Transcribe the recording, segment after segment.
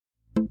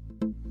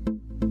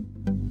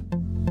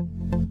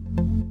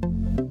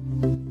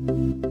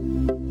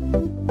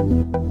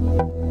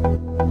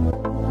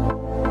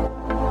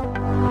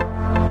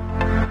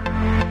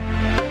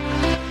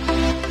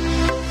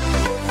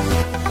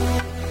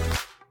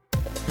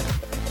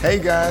Hey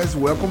guys,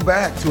 welcome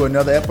back to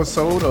another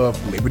episode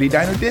of Liberty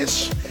Diner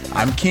Dish.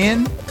 I'm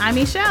Ken. I'm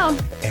Michelle.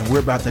 And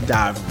we're about to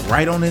dive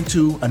right on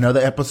into another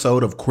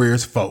episode of Queer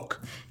as Folk.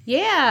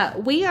 Yeah,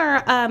 we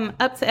are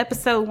up to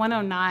episode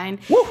 109.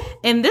 Woo!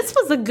 And this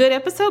was a good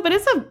episode, but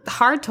it's a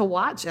hard to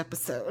watch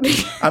episode.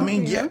 I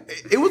mean, yeah,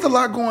 it was a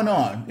lot going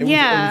on. It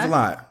was a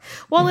lot.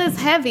 Well,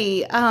 it's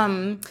heavy.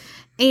 And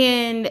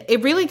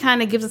it really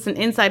kind of gives us an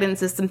insight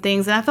into some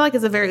things. And I feel like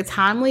it's a very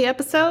timely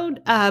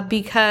episode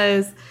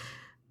because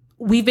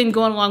we've been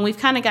going along. We've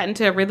kind of gotten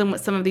to a rhythm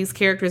with some of these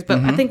characters, but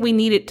I think we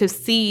needed to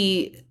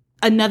see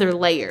another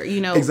layer,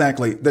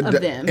 Exactly. of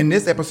them. In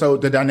this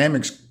episode, the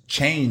dynamics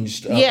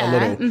changed a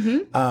little.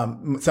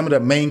 Mm-hmm. Some of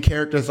the main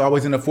characters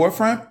always in the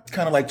forefront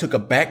kind of like took a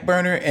back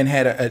burner and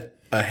had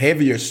a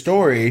heavier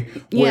story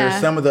where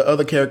some of the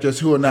other characters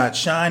who are not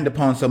shined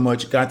upon so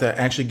much got to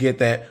actually get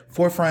that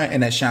forefront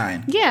and that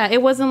shine. Yeah,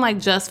 it wasn't like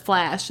just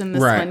Flash in this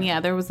one. Yeah,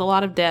 there was a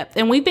lot of depth.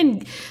 And we've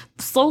been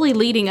slowly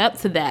leading up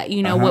to that,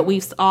 what we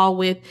saw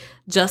with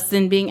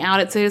Justin being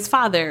outed to his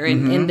father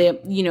and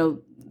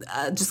the,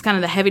 just kind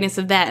of the heaviness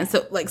of that. And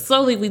so like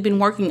slowly we've been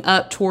working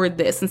up toward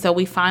this. And so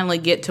we finally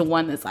get to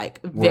one that's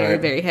like very,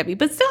 very heavy,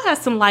 but still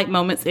has some light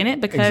moments in it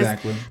because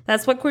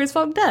that's what Queer as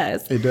Folk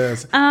does. It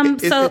does.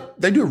 So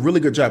they do a really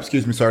good job.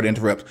 Excuse me, sorry to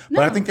interrupt.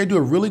 But I think they do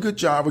a really good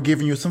job of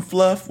giving you some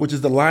fluff, which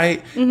is the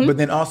light, but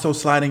then also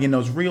sliding in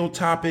those real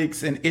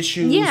topics and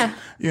issues. Yeah.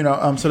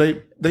 So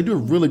they do a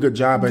really good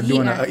job at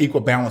doing an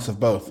equal balance of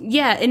both.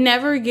 Yeah. It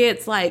never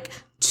gets like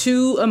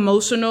too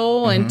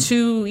emotional and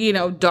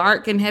too,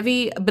 dark and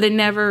heavy, but it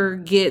never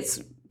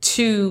gets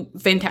too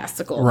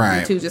fantastical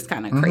and too just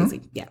kind of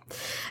crazy. Yeah.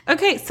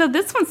 Okay, so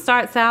this one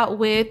starts out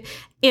with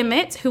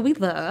Emmett, who we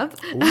love.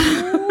 Ooh,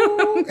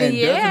 and doesn't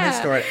it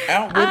start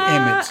out with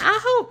Emmett? I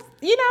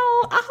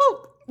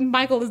hope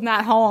Michael is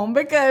not home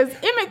because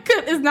Emmett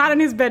is not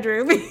in his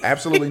bedroom.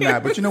 Absolutely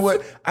not. But you know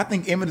what? I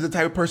think Emmett is the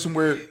type of person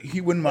where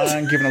he wouldn't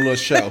mind giving a little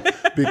show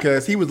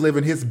because he was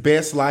living his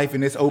best life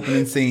in this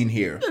opening scene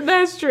here.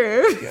 That's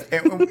true.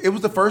 And it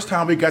was the first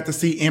time we got to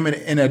see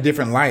Emmett in a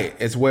different light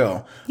as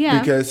well. Yeah.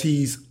 Because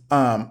he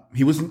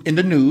was in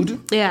the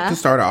nude to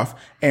start off,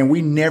 and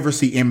we never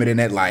see Emmett in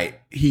that light.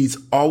 He's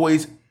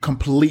always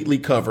completely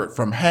covered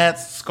from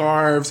hats,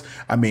 scarves,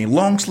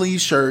 long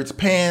sleeve shirts,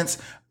 pants.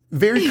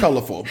 Very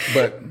colorful,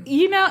 but... and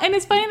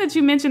it's funny that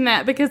you mentioned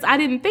that because I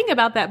didn't think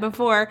about that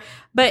before,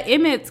 but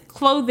Emmett's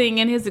clothing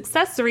and his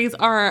accessories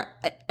are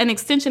an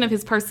extension of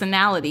his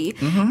personality.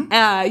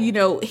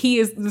 He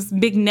is this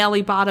big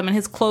Nelly bottom and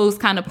his clothes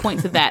kind of point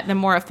to that, the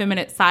more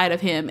effeminate side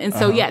of him. And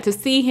so, to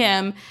see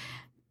him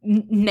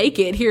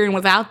naked here and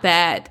without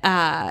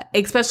that,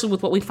 especially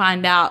with what we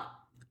find out,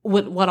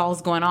 what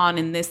all's going on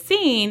in this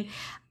scene,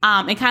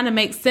 it kind of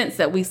makes sense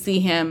that we see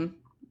him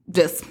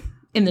just...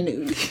 in the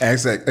nude.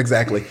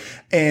 Exactly.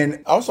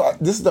 And also,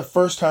 this is the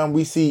first time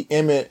we see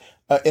Emmett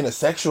in a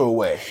sexual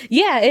way.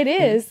 Yeah, it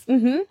is.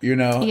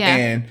 Mm-hmm.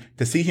 And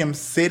to see him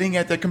sitting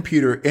at the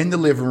computer in the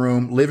living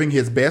room, living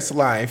his best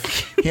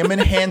life, him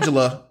and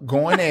Angela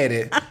going at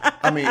it.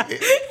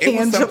 It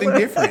was something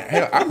different.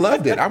 Hell, I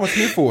loved it. I was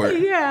here for it.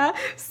 Yeah.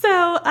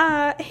 So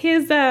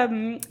his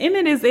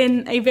Emmett is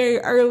in a very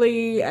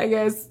early, I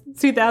guess,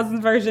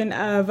 2000s version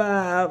of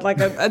like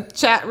a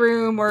chat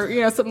room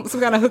or some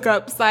kind of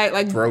hookup site,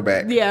 like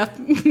throwback. Yeah,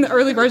 the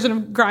early version of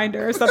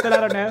Grindr or something.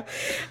 I don't know.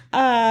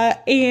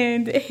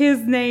 And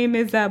his name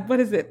is what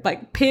is it,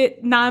 like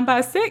Pit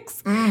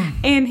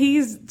 9x6, and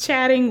he's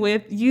chatting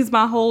with Use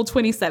My Whole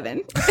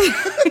 27.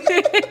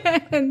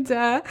 And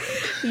so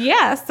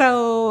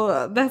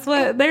that's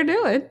what they're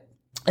doing.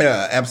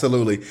 Yeah,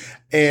 absolutely.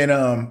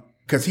 And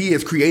because he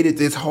has created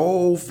this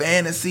whole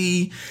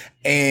fantasy.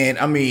 And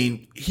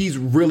he's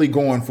really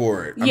going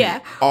for it.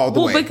 All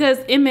the way. Because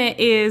Emmett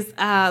is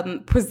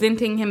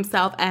presenting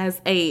himself as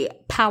a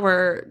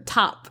power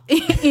top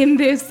in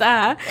this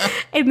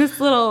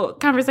little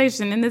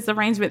conversation, in this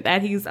arrangement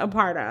that he's a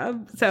part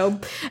of. So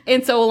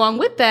along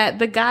with that,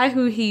 the guy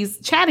who he's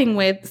chatting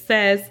with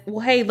says, "Well,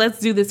 hey, let's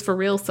do this for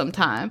real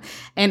sometime."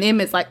 And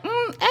Emmett's like,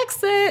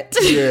 "Exit."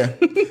 Yeah,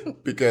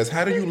 because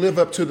how do you live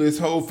up to this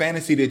whole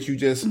fantasy that you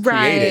just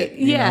created?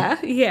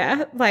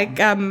 Yeah. Like,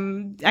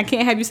 I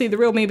can't have you see the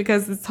real me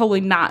because it's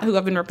totally not who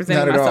I've been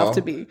representing myself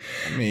to be.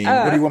 What do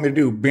you want me to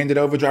do? Bend it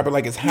over, drop it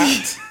like it's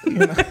hot?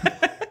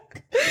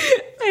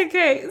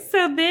 Okay,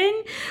 so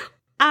then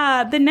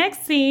the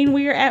next scene,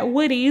 we are at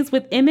Woody's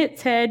with Emmett,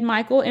 Ted,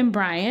 Michael, and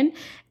Brian.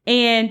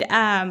 And,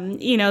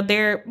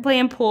 they're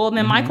playing pool. And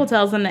then Michael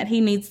tells them that he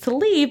needs to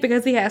leave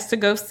because he has to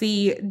go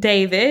see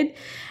David.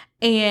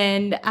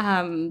 And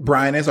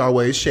Brian is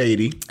always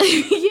shady.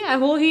 Yeah,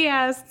 well, he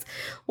asks,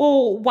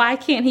 well, why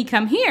can't he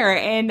come here?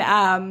 And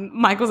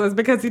Michael says,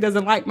 because he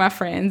doesn't like my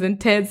friends. And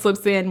Ted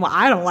slips in, well,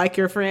 I don't like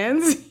your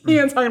friends.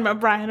 Talking about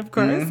Brian, of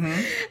course.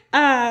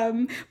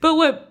 But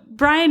what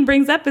Brian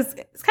brings up is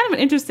it's kind of an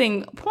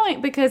interesting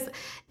point because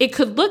it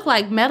could look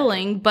like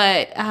meddling,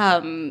 but I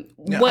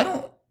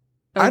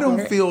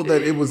don't feel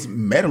that it was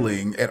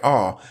meddling at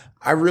all.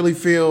 I really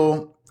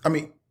feel,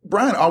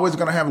 Brian always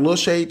going to have a little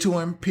shade to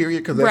him, period,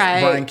 because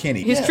that's Brian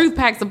Kenny. His truth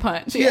packs a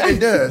punch. Yeah, it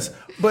does.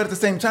 But at the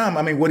same time,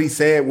 I mean, what he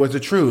said was the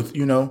truth.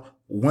 You know,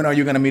 when are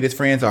you going to meet his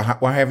friends, or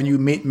why haven't you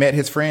met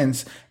his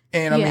friends?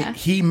 And I mean,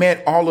 he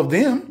met all of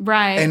them.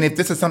 Right. And if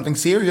this is something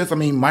serious, I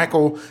mean,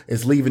 Michael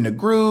is leaving the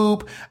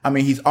group. I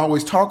mean, he's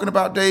always talking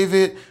about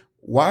David.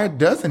 Why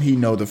doesn't he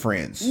know the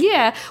friends?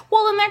 Yeah.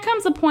 Well, and there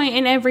comes a point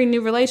in every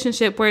new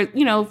relationship where,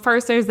 you know,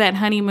 first there's that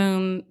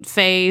honeymoon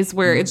phase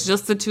where it's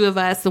just the two of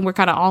us and we're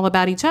kind of all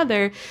about each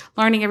other,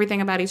 learning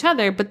everything about each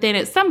other. But then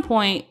at some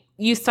point,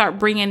 you start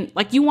bringing,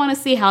 like, you want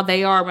to see how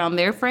they are around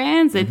their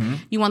friends, and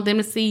you want them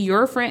to see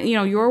your friend, you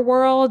know, your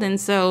world. And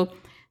so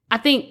I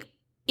think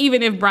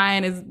even if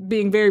Brian is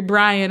being very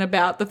Brian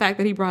about the fact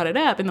that he brought it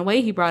up and the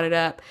way he brought it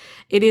up,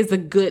 it is a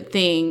good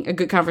thing, a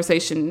good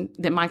conversation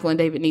that Michael and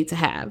David need to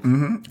have.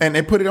 Mm-hmm. And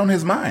it put it on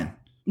his mind.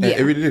 Yeah.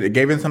 It really did. It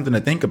gave him something to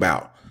think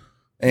about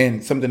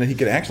and something that he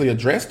could actually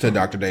address to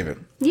Dr.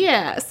 David.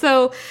 Yeah.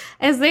 So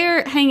as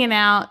they're hanging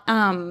out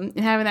and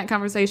having that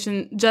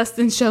conversation,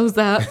 Justin shows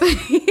up.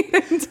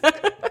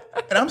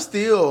 And I'm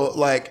still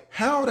like,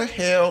 how the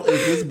hell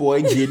is this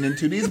boy getting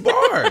into these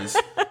bars?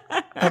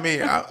 I mean,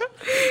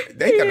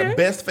 they got the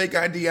best fake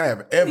ID I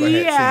have ever had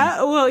seen.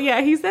 Yeah, well,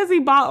 yeah, he says he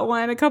bought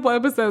one a couple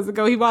episodes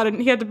ago. He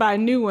had to buy a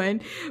new one.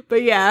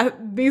 But yeah,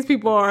 these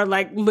people are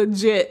like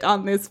legit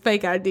on this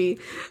fake ID.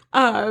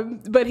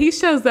 But he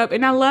shows up,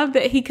 and I love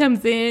that he comes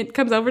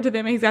over to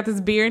them, and he's got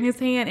this beer in his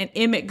hand, and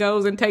Emmett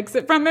goes and takes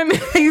it from him.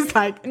 And he's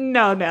like,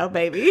 no,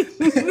 baby.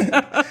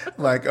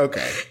 Like,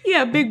 okay.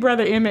 Yeah, big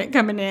brother Emmett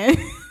coming in.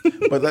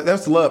 But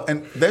that's love.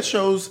 And that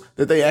shows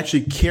that they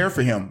actually care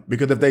for him.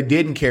 Because if they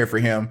didn't care for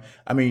him,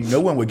 I mean, no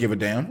one would give a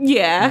damn.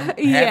 Yeah.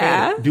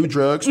 Yeah. Do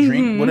drugs,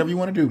 drink, whatever you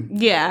want to do.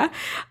 Yeah.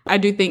 I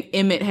do think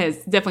Emmett has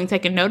definitely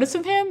taken notice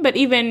of him, but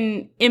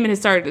even Emmett has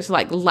started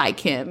to like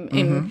him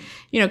and,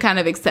 you know, kind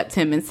of accept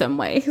him in some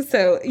way.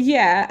 So,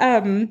 yeah.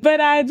 But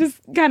I just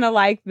kind of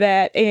like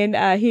that.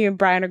 And he and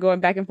Brian are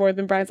going back and forth.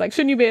 And Brian's like,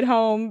 shouldn't you be at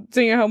home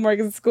doing your homework?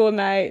 It's a school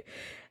night.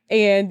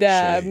 And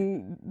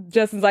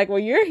Justin's like, well,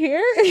 you're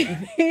here.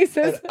 He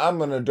says, and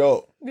I'm an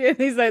adult. Yeah,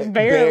 he's like,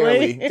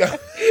 barely.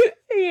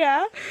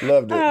 Yeah.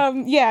 Loved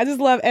it. Yeah, I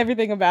just love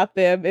everything about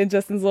them and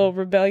Justin's little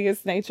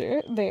rebellious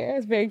nature there.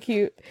 It's very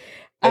cute.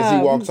 As he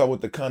walks out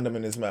with the condom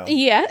in his mouth.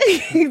 Yeah,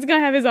 he's going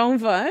to have his own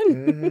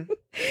fun.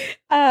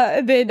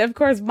 Then, of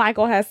course,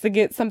 Michael has to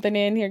get something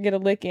in here, get a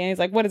lick in. He's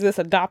like, what is this,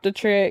 adopt a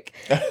trick?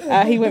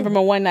 He went from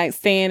a one-night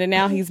stand, and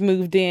now he's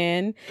moved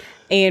in.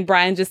 And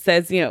Brian just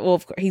says, you know, well,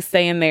 of course, he's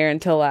staying there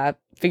until I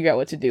figure out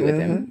what to do with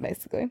him,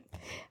 basically.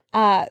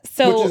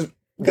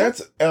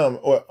 That's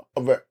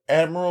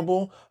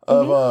admirable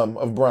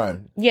of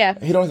Brian. Yeah.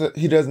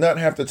 He does not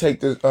have to take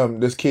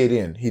this kid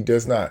in. He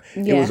does not.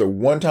 Yeah. It was a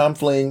one-time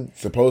fling,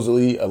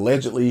 supposedly,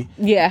 allegedly.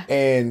 Yeah.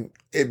 And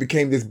it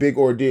became this big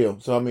ordeal.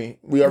 So I mean,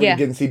 we already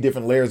get to see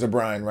different layers of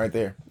Brian right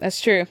there. That's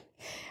true.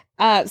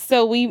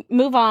 So we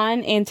move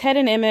on, and Ted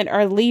and Emmett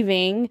are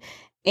leaving,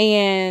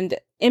 and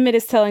Emmett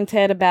is telling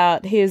Ted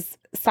about his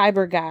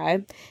cyber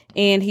guy,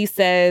 and he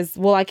says,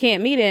 well, I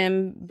can't meet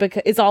him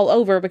because it's all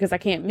over because I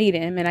can't meet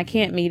him, and I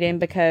can't meet him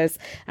because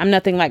I'm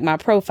nothing like my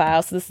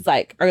profile. So this is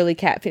like early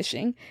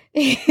catfishing.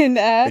 And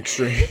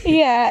extreme.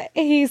 Yeah,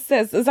 he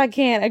says, I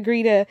can't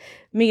agree to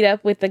meet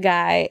up with the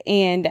guy.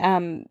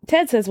 And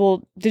Ted says,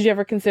 well, did you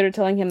ever consider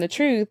telling him the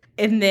truth?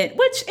 And then,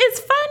 which is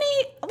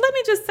funny. Let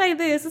me just say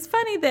this. It's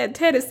funny that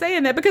Ted is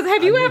saying that, because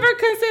have you ever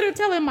considered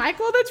telling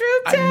Michael the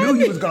truth, Ted? I knew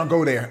he was going to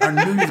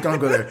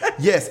go there.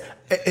 Yes.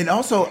 And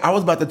also, I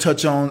was about to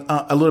touch on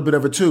a little bit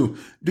of it too.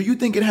 Do you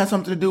think it has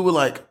something to do with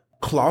like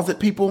closet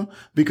people?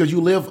 Because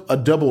you live a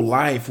double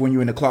life when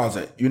you're in the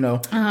closet, you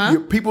know?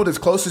 Your people that's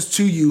closest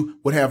to you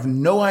would have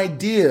no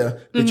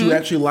idea that you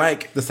actually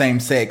like the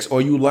same sex,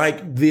 or you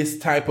like this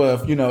type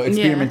of, you know,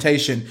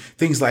 experimentation,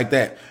 things like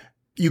that.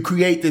 You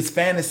create this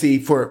fantasy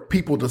for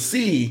people to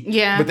see,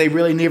 but they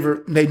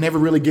never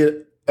really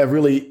get a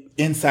really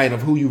insight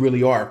of who you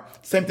really are.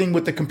 Same thing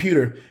with the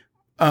computer.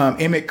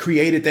 Emmett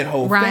created that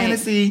whole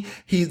fantasy.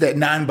 He's that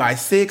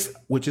 9x6,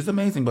 which is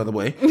amazing, by the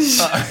way.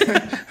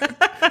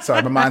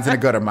 Sorry, my mind's in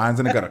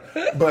the gutter.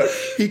 But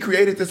he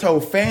created this whole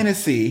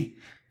fantasy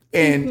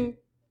in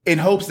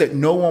hopes that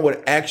no one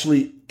would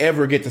actually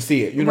ever get to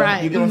see it. You know,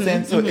 you get what I'm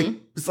saying? So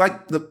it's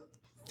like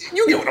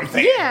you get what I'm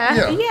saying?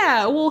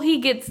 Yeah. Well, he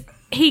gets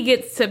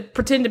to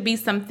pretend to be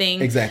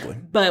something. Exactly.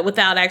 But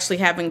without actually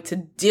having to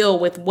deal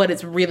with what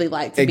it's really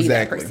like to be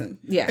that person.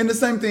 Yeah. And the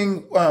same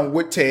thing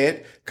with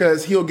Ted,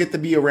 because he'll get to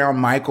be around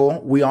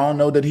Michael. We all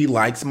know that he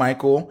likes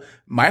Michael.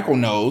 Michael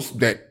knows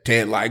that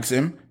Ted likes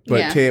him,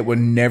 but Ted would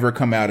never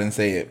come out and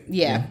say it.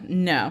 Yeah.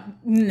 No.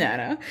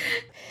 And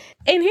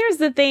here's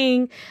the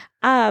thing.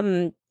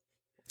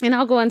 And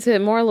I'll go into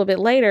it more a little bit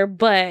later,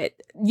 but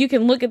you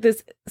can look at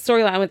this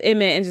storyline with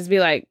Emmett and just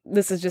be like,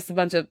 this is just a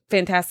bunch of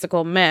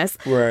fantastical mess.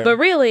 Right. But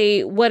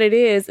really what it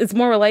is, it's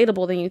more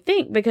relatable than you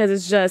think, because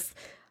it's just,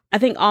 I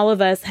think all of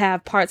us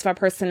have parts of our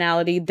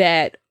personality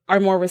that are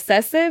more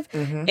recessive,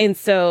 and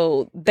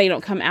so they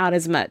don't come out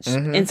as much.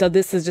 And so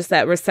this is just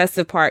that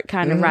recessive part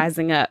kind of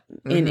rising up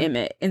in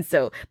Emmett. And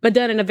so, but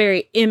done in a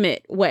very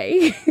Emmett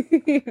way.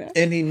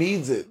 And he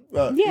needs it.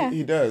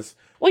 He does.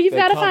 Well, you've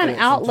got to find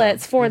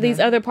outlets for these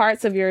other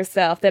parts of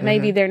yourself that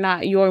maybe they're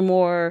not your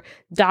more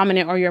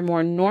dominant or your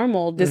more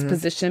normal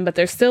disposition, but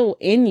they're still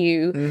in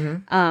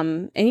you.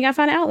 And you got to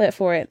find an outlet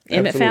for it.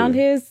 Emmett found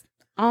his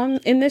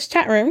in this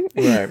chat room.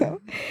 Right. So,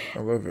 I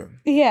love it.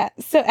 Yeah.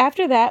 So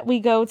after that,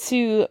 we go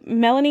to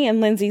Melanie and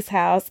Lindsay's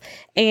house,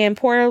 and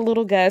poor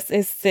little Gus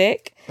is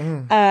sick.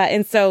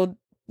 And so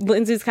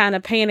Lindsay's kind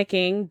of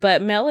panicking,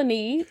 but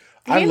Melanie...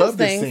 I love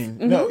this scene.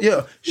 No,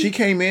 she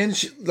came in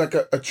like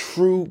a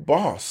true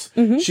boss.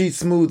 She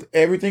smoothed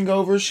everything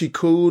over. She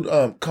cooled,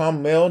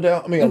 calmed Mel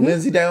down.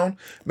 Lindsay down.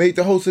 Made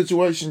the whole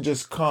situation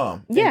just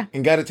calm.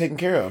 And got it taken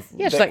care of.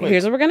 Yeah, she's like,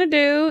 here's what we're gonna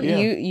do. Yeah.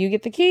 You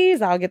get the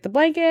keys. I'll get the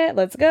blanket.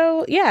 Let's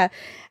go. Yeah.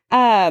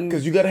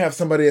 Because you got to have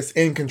somebody that's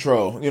in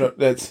control.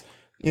 That's.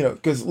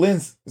 Because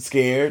Lynn's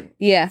scared.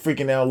 Yeah.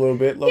 Freaking out a little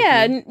bit.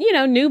 Yeah.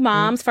 New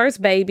moms,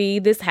 first baby.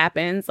 This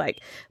happens.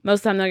 Like, most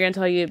of the time they're going to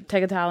tell you,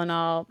 take a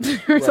Tylenol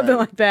or something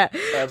like that.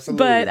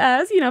 Absolutely.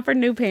 But, for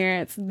new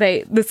parents,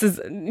 this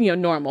is,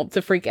 normal to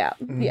freak out.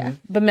 Yeah.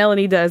 But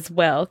Melanie does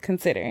well,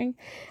 considering.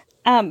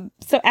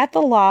 So at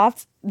the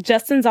loft,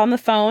 Justin's on the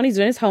phone. He's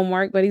doing his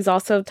homework, but he's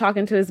also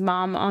talking to his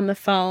mom on the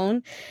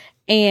phone.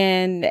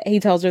 And he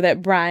tells her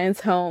that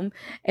Brian's home,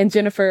 and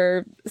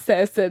Jennifer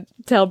says to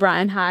tell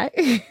Brian hi.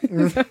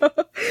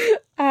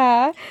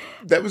 That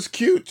was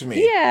cute to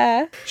me.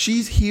 Yeah.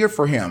 She's here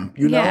for him,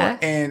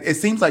 and it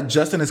seems like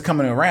Justin is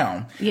coming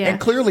around. Yeah.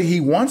 And clearly he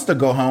wants to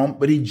go home,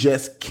 but he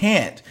just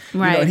can't.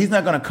 Right. And he's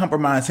not going to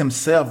compromise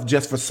himself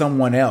just for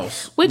someone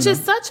else. Which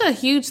is such a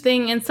huge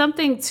thing and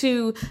something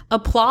to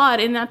applaud.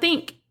 And I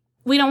think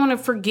we don't want to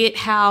forget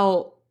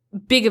how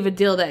big of a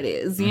deal that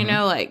is,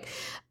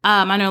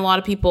 I know a lot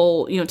of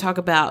people, talk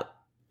about,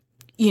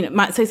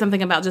 might say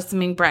something about just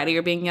being bratty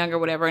or being young or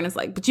whatever. And it's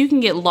like, but you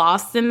can get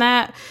lost in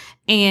that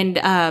and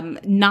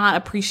not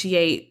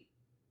appreciate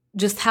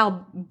just how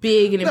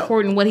big and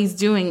important what he's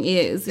doing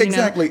is.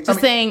 Exactly.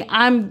 Saying,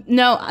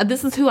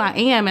 this is who I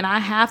am and I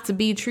have to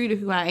be true to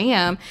who I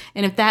am.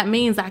 And if that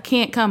means I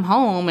can't come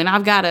home and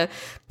I've got to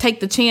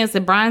take the chance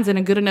that Brian's in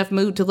a good enough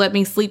mood to let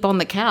me sleep on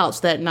the couch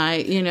that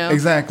night,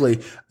 Exactly.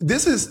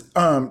 This is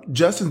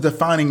Justin's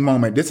defining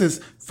moment. This is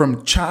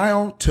from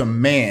child to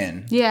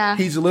man. Yeah.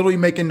 He's literally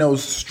making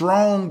those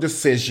strong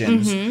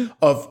decisions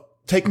of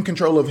taking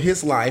control of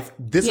his life.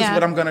 This is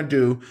what I'm going to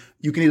do.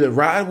 You can either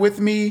ride with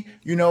me,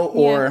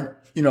 or,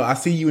 I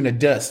see you in the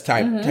dust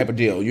type of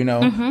deal,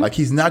 Like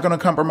he's not going to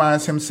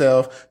compromise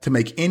himself to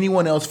make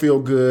anyone else feel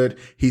good.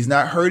 He's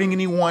not hurting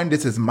anyone.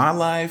 This is my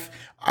life.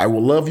 I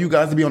will love you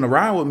guys to be on the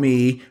ride with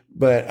me.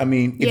 But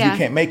if you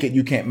can't make it,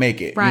 you can't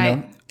make it,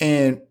 right.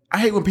 And I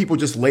hate when people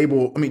just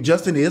label,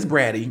 Justin is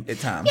bratty at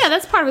times. Yeah,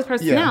 that's part of his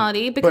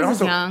personality because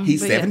he's young.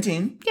 He's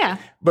 17. Yeah.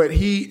 But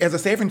he, as a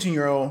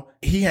 17-year-old,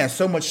 he has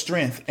so much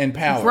strength and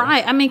power.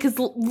 Right. Because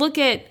look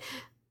at,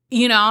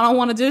 I don't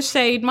want to just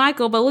shade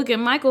Michael, but look at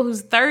Michael,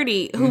 who's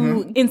 30,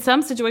 who in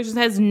some situations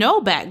has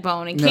no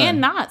backbone and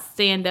cannot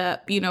stand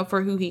up,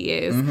 for who he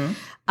is.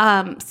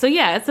 So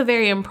it's a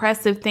very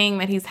impressive thing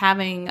that he's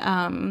having,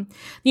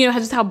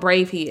 just how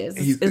brave he is.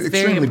 He's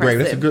extremely brave.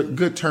 That's a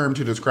good term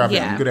to describe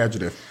him. Good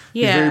adjective.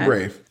 He's very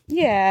brave.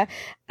 Yeah.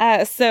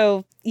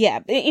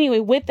 Anyway,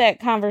 with that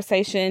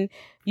conversation,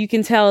 you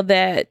can tell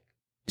that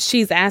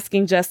she's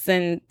asking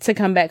Justin to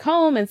come back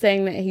home and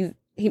saying that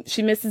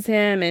she misses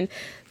him. And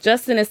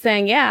Justin is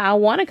saying, yeah, I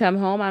want to come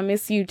home. I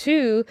miss you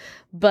too.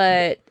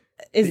 But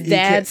is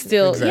Dad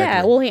still? Exactly.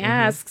 Yeah. Well, he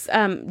asks,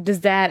 does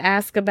Dad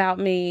ask about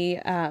me?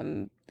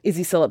 Is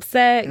he still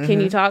upset? Can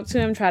you talk to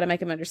him? Try to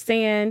make him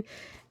understand.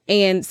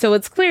 And so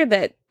it's clear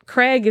that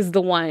Craig is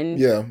the one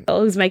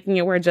who's making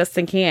it where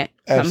Justin can't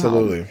come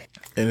home.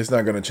 And it's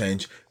not going to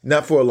change.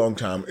 Not for a long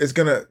time. It's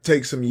going to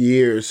take some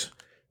years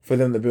for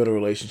them to build a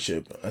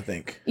relationship, I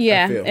think.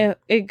 Yeah,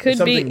 it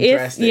could be,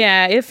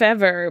 if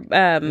ever,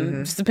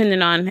 just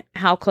depending on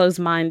how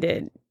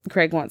close-minded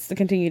Craig wants to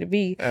continue to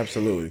be.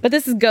 Absolutely. But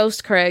this is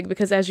Ghost Craig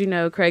because, as you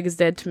know, Craig is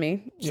dead to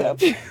me. So.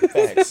 Yeah,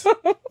 facts.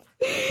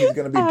 He's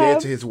going to be dead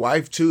to his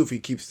wife, too, if he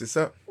keeps this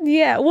up.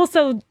 Yeah, well,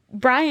 so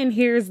Brian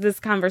hears this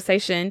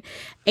conversation,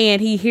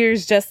 and he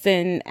hears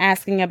Justin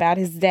asking about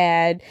his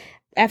dad.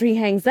 After he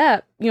hangs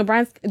up,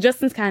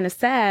 Justin's kind of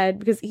sad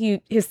because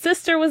his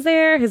sister was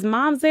there, his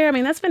mom's there.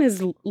 That's been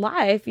his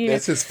life.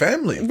 That's his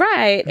family.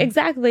 Right,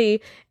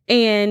 exactly.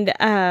 And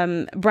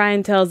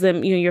Brian tells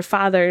him, your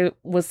father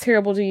was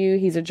terrible to you.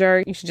 He's a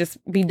jerk. You should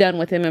just be done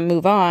with him and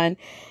move on.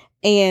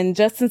 And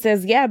Justin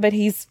says, yeah, but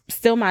he's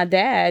still my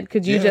dad.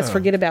 Could you just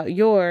forget about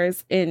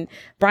yours? And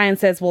Brian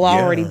says, well,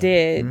 I already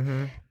did.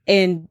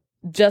 And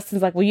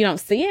Justin's like, well, you don't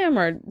see him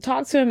or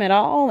talk to him at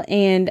all.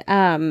 And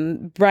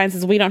Brian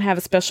says, we don't have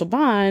a special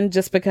bond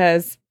just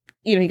because,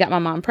 he got my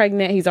mom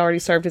pregnant. He's already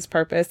served his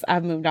purpose.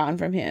 I've moved on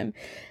from him.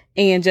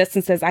 And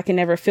Justin says, I can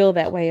never feel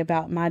that way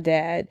about my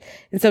dad.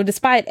 And so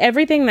despite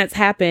everything that's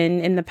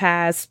happened in the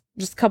past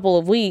just couple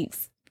of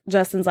weeks,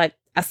 Justin's like,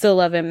 I still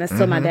love him. That's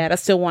still my dad. I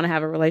still want to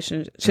have a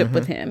relationship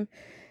with him.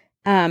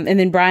 And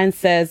then Brian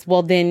says,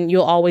 well, then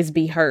you'll always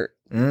be hurt.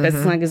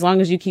 That's like, as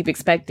long as you keep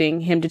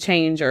expecting him to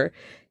change or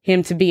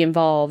him to be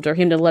involved or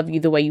him to love you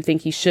the way you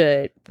think he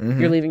should,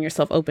 you're leaving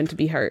yourself open to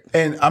be hurt.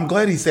 And I'm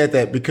glad he said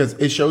that because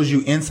it shows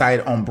you insight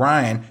on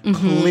Brian.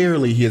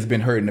 Clearly he has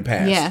been hurt in the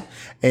past. Yeah.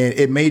 And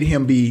it made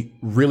him be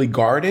really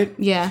guarded.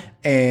 Yeah.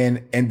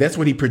 And that's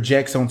what he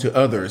projects onto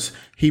others.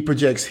 He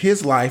projects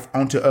his life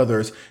onto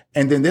others.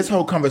 And then this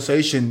whole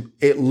conversation,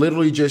 it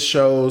literally just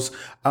shows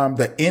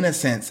the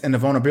innocence and the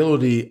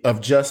vulnerability of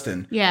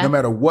Justin. Yeah. No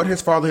matter what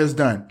his father has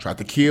done, tried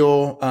to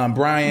kill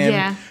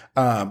Brian,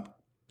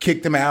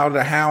 kicked him out of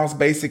the house,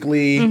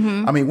 basically.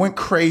 I mean, went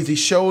crazy,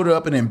 showed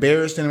up and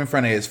embarrassed him in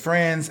front of his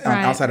friends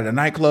outside of the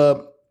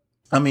nightclub.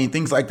 I mean,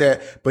 things like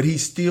that. But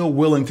he's still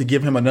willing to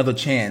give him another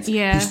chance.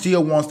 Yeah. He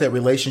still wants that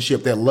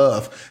relationship, that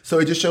love. So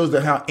it just shows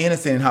that how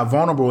innocent and how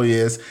vulnerable he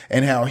is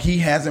and how he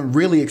hasn't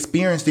really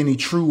experienced any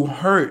true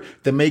hurt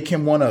to make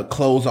him want to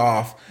close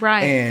off.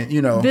 Right. And,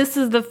 you know. This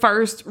is the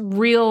first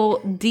real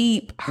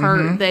deep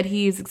hurt that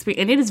he's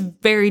experienced. And it is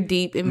very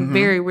deep and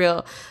very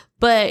real.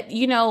 But,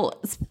 you know,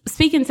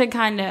 speaking to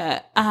kind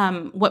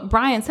of what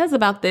Brian says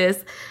about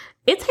this,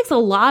 it takes a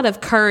lot of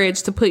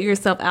courage to put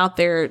yourself out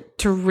there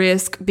to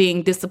risk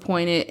being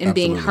disappointed and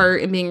being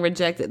hurt and being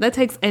rejected. That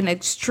takes an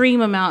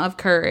extreme amount of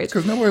courage.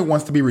 Because nobody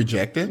wants to be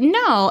rejected.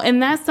 No.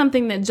 And that's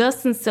something that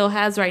Justin still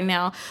has right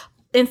now.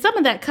 And some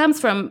of that comes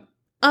from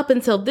up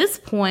until this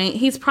point,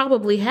 he's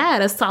probably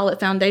had a solid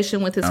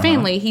foundation with his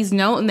family. He's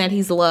known that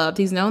he's loved.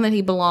 He's known that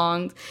he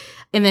belonged.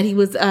 And that he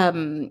was,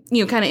 kind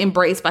of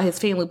embraced by his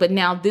family. But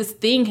now this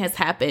thing has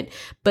happened.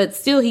 But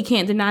still, he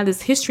can't deny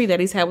this history that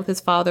he's had with his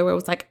father, where it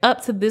was like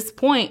up to this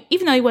point,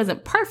 even though he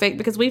wasn't perfect,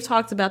 because we've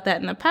talked about that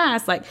in the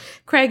past, like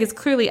Craig is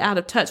clearly out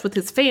of touch with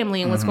his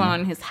family and what's going on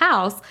in his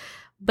house.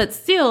 But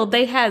still,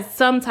 they had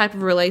some type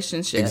of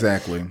relationship.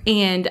 Exactly.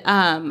 And,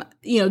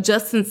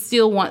 Justin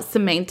still wants to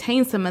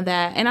maintain some of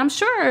that. And I'm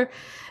sure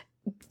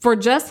for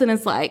Justin,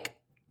 it's like,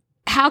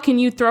 how can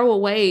you throw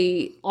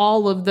away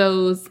all of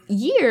those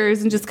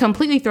years and just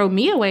completely throw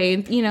me away?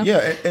 And,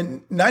 Yeah.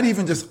 And not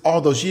even just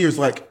all those years,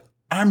 like,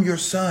 I'm your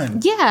son.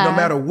 Yeah. No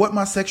matter what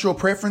my sexual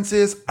preference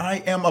is,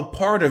 I am a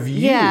part of you.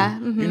 Yeah.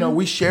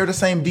 We share the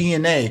same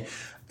DNA.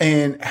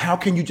 And how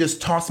can you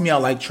just toss me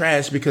out like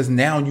trash because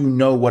now you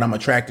know what I'm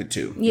attracted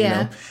to?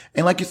 Yeah.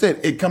 And like you said,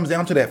 it comes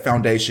down to that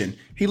foundation.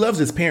 He loves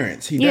his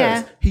parents. He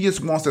does. He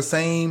just wants the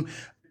same,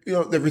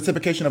 the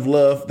reciprocation of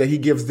love that he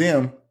gives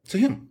them to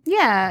him.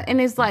 Yeah.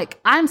 And it's like,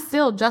 I'm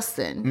still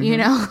Justin,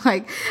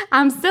 like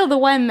I'm still the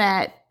one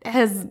that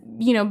has,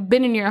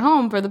 been in your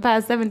home for the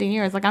past 17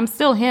 years. Like I'm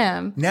still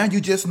him. Now you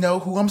just know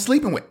who I'm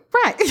sleeping with.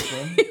 Right.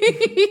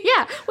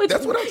 Yeah.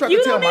 That's what I'm trying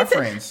to tell my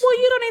friends.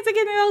 Well, you don't need to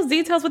get into those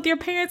details with your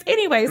parents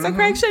anyway. So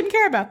Craig shouldn't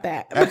care about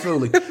that.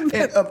 Absolutely.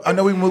 And I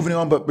know we're moving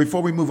on, but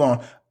before we move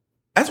on,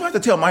 that's what I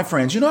have to tell my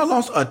friends. I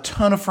lost a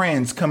ton of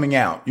friends coming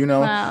out,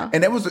 Wow.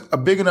 And that was a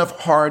big enough,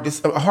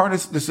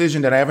 hardest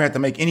decision that I ever had to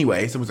make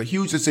anyway. So it was a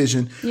huge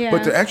decision. Yeah.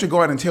 But to actually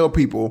go out and tell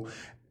people,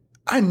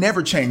 I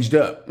never changed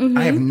up.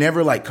 I have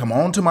never come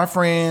on to my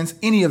friends,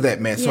 any of that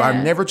mess. So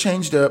I've never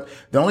changed up.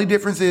 The only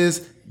difference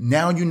is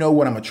now you know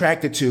what I'm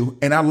attracted to.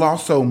 And I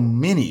lost so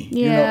many.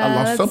 I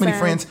lost so many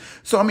friends.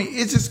 So,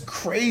 it's just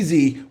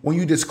crazy when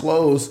you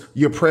disclose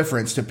your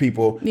preference to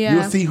people. Yeah.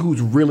 You'll see who's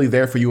really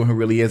there for you and who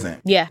really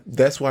isn't. Yeah.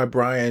 That's why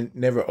Brian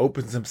never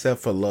opens himself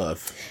for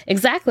love.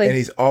 Exactly. And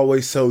he's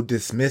always so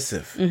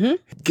dismissive.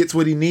 Gets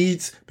what he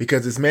needs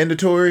because it's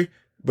mandatory,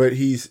 but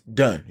he's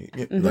done.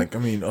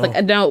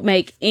 I don't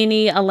make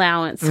any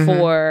allowance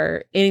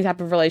for any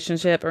type of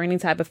relationship or any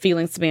type of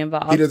feelings to be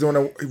involved. He doesn't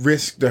want to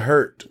risk the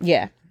hurt.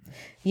 Yeah.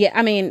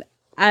 Yeah.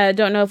 I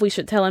don't know if we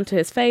should tell him to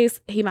his face.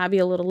 He might be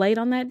a little late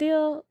on that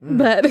deal,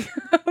 but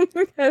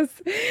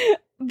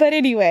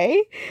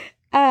anyway,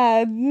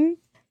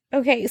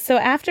 okay. So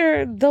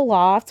after the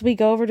loft, we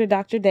go over to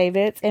Dr.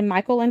 David's, and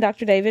Michael and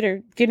Dr. David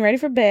are getting ready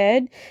for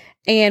bed.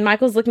 And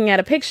Michael's looking at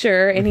a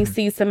picture and he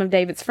sees some of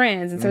David's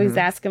friends. And so he's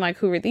asking,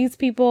 who are these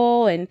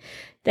people? And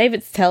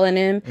David's telling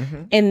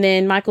him. And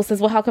then Michael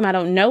says, well, how come I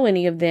don't know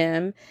any of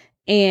them?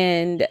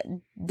 And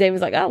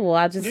David's like, oh, well,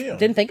 I just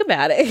didn't think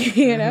about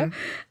it,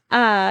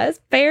 It's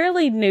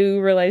fairly new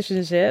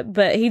relationship,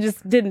 but he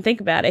just didn't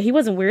think about it. He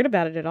wasn't weird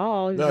about it at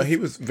all. He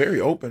was very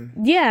open.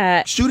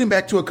 Yeah. Shooting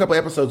back to a couple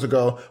episodes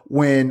ago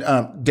when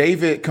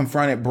David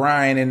confronted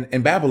Brian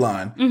in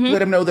Babylon,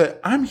 let him know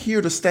that I'm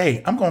here to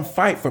stay. I'm going to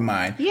fight for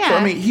mine. Yeah.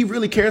 So, he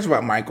really cares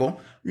about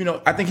Michael.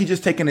 I think he's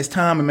just taking his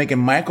time and making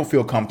Michael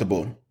feel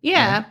comfortable.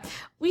 Yeah.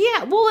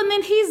 Yeah. Well, and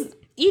then he's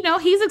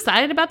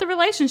excited about the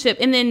relationship.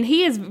 And then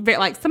he is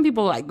very, some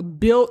people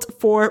built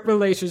for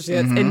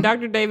relationships. And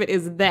Dr. David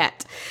is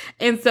that.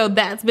 And so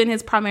that's been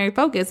his primary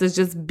focus, is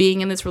just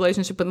being in this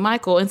relationship with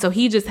Michael. And so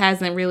he just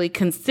hasn't really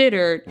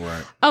considered,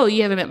 oh,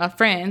 you haven't met my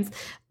friends.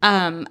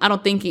 I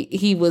don't think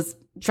he was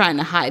trying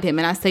to hide him.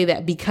 And I say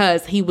that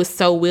because he was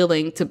so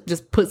willing to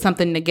just put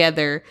something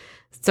together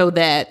so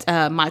that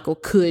Michael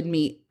could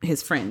meet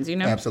his friends, you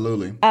know?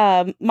 Absolutely.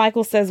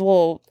 Michael says,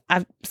 well,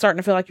 I'm starting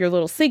to feel like you're a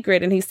little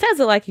secret. And he says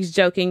it like he's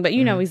joking, but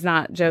you know he's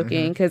not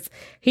joking because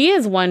he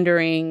is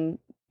wondering,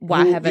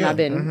 why haven't I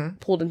been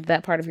pulled into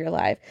that part of your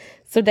life?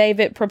 So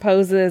David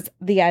proposes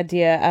the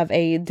idea of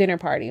a dinner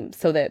party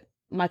so that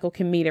Michael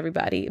can meet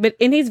everybody.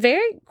 And he's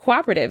very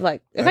cooperative.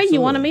 Like, okay, Absolutely.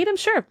 You want to meet him?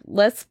 Sure.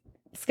 Let's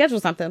schedule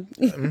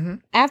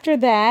something. After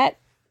that,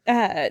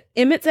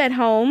 Emmett's at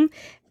home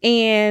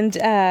and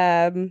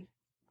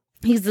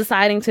he's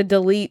deciding to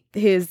delete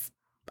his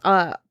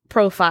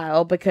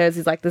profile because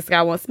he's like, this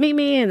guy wants to meet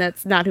me and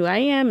that's not who I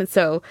am. And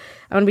so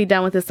I'm going to be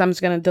done with this. So I'm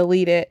just going to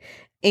delete it.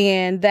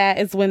 And that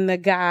is when the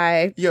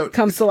guy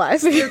comes to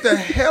life. Scared the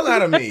hell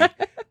out of me.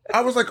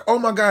 I was like, oh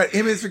my God,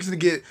 Emmett's fixing to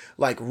get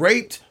like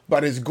raped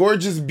by this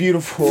gorgeous,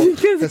 beautiful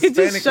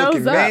Hispanic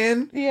looking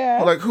man. Yeah.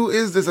 I'm like, who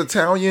is this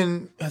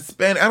Italian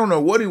Hispanic? I don't know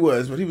what he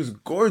was, but he was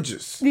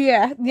gorgeous.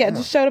 Yeah.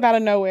 Just showed up out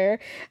of nowhere.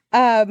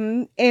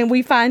 And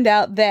we find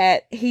out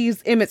that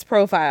he's Emmett's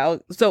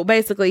profile. So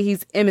basically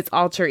he's Emmett's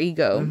alter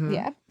ego.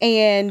 Yeah.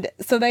 And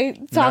so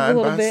they talk a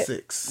little bit.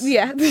 6.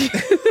 Yeah.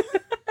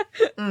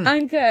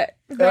 Uncut.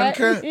 Right?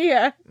 Uncut.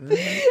 Yeah.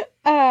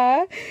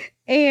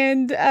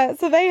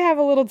 So they have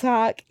a little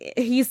talk.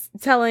 He's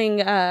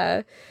telling,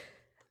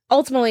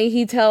 ultimately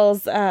he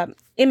tells,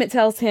 Emmett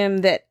tells him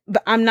that,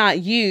 but I'm not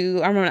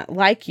you, I'm not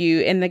like you.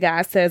 And the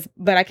guy says,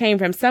 but I came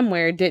from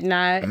somewhere, didn't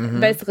I?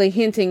 Basically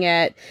hinting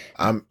at,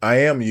 I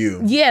am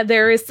you. Yeah,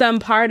 there is some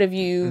part of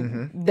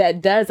you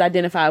that does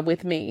identify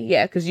with me.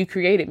 Yeah, because you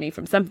created me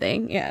from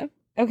something. Yeah.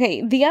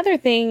 Okay. The other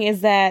thing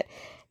is that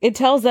it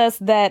tells us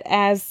that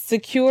as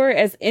secure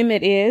as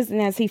Emmett is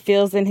and as he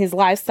feels in his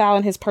lifestyle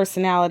and his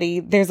personality,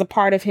 there's a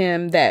part of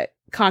him that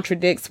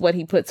contradicts what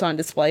he puts on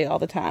display all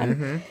the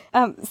time.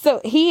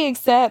 So he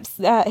accepts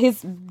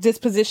his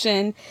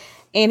disposition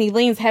and he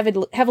leans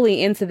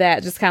heavily into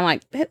that, just kind of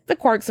like the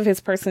quirks of his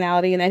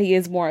personality and that he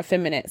is more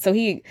effeminate. So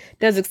he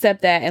does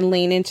accept that and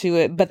lean into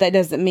it, but that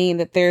doesn't mean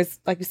that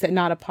there's, like you said,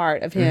 not a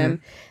part of him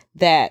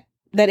that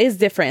is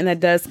different and that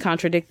does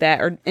contradict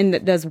that and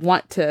that does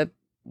want to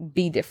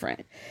be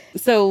different.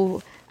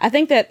 So I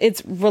think that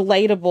it's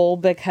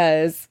relatable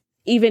because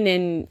even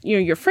in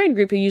your friend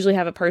group, you usually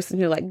have a person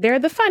who like they're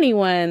the funny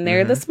one,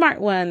 they're the smart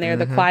one, they're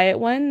the quiet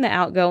one, the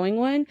outgoing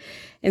one.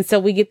 And so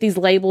we get these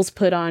labels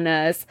put on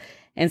us.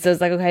 And so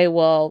it's like, okay,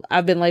 well,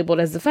 I've been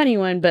labeled as the funny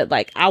one, but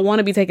like I want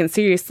to be taken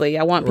seriously.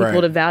 I want people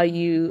to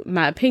value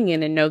my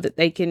opinion and know that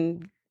they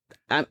can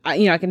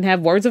I can have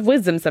words of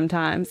wisdom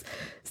sometimes.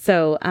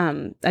 So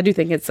I do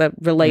think it's a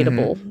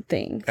relatable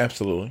thing.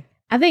 Absolutely.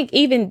 I think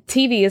even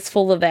TV is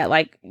full of that.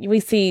 Like we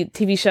see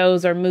TV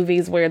shows or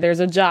movies where there's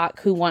a jock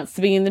who wants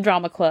to be in the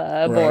drama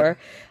club or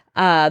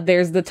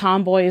there's the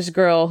tomboyish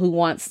girl who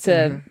wants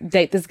to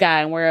date this guy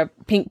and wear a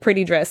pink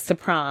pretty dress to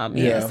prom.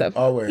 So,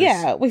 always.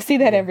 Yeah, we see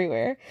that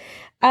everywhere.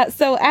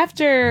 So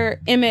after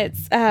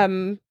Emmett's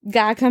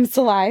guy comes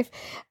to life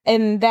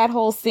and that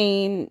whole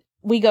scene,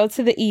 we go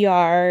to the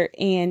ER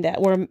and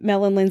where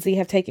Mel and Lindsay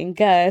have taken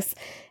Gus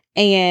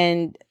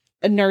and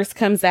a nurse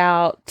comes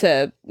out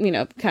to,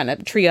 kind of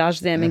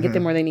triage them and get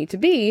them where they need to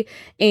be.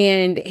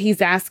 And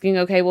he's asking,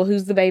 okay, well,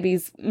 who's the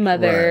baby's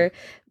mother?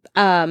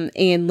 Right.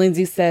 And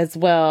Lindsay says,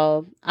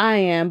 well, I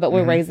am, but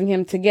we're raising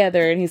him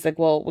together. And he's like,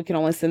 well, we can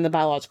only send the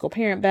biological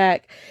parent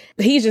back.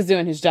 He's just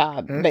doing his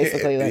job,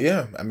 basically.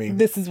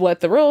 This is what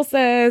the rule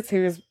says.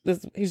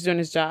 He's doing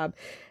his job.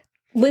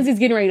 Lindsay's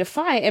getting ready to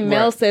fight, and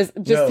Mel says,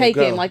 just take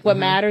him. Like, what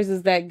matters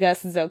is that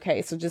Gus is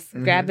okay. So just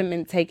grab him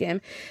and take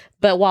him.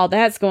 But while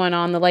that's going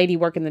on, the lady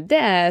working the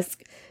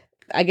desk,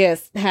 I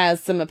guess,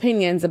 has some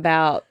opinions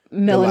about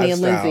Melanie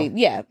and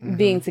Lindsay,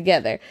 being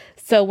together.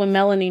 So when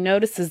Melanie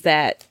notices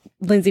that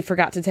Lindsay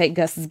forgot to take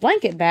Gus's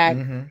blanket back,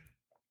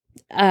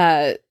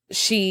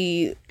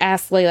 she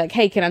asks Leigh, like,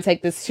 hey, can I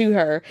take this to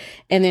her?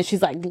 And then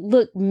she's like,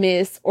 look,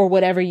 miss, or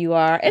whatever you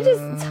are. And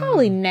just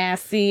totally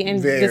nasty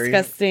and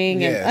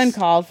disgusting and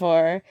uncalled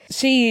for.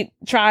 She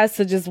tries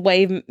to just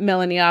wave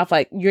Melanie off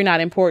like, you're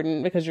not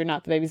important because you're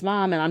not the baby's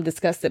mom and I'm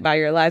disgusted by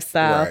your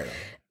lifestyle. Right.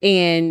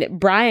 And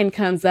Brian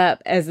comes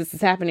up as this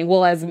is happening.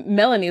 Well, as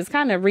Melanie is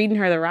kind of reading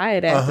her the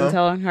riot act and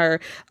telling her,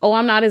 oh,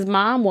 I'm not his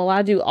mom. Well,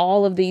 I do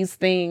all of these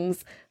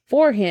things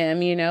for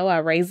him, I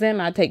raise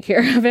him, I take care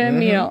of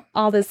him,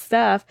 all this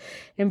stuff.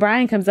 And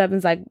Brian comes up and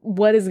is like,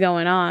 what is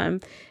going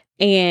on?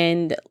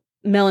 And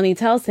Melanie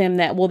tells him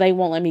that, well, they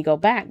won't let me go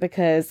back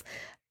because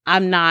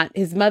I'm not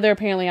his mother.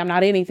 Apparently I'm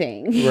not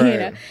anything,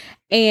 right.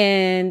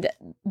 And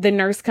the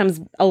nurse comes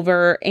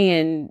over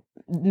and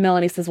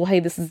Melanie says, well,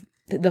 hey, this is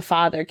the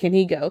father, can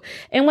he go?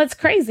 And what's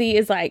crazy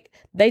is like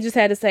they just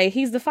had to say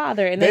he's the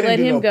father and they let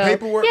him go. They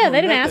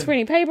didn't ask for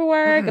any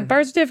paperwork, a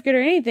birth certificate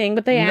or anything,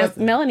 but they asked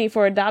Melanie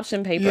for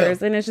adoption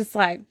papers. And it's just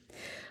like,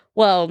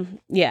 well,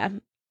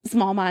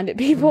 small-minded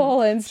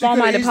people and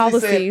small-minded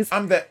policies. Said,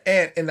 I'm the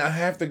aunt and I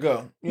have to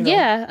go.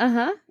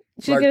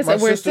 She could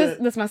have said,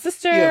 that's my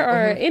sister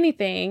or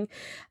anything.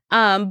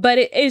 But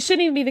it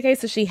shouldn't even be the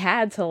case that she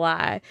had to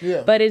lie.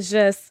 But it's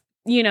just,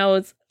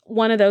 it's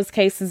one of those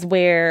cases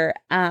where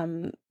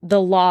the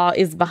law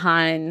is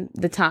behind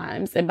the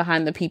times and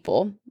behind the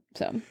people.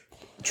 So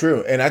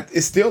True. And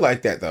it's still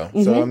like that, though.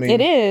 Mm-hmm. So, I mean,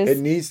 it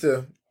is.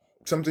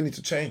 Something needs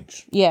to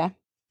change. Yeah.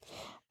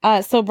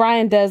 So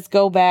Brian does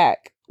go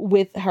back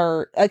with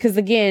her because,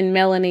 again,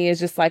 Melanie is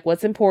just like,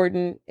 what's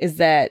important is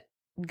that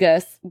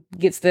Gus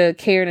gets the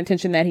care and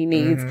attention that he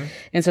needs. Mm-hmm.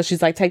 And so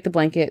she's like, take the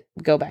blanket,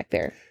 go back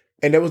there.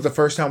 And that was the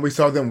first time we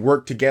saw them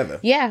work together.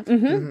 Yeah.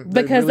 Mm-hmm. Mm-hmm.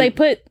 Because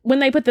when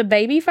they put the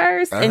baby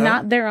first and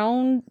not their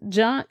own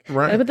junk,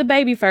 they put the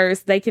baby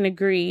first, they can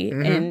agree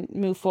and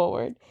move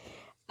forward.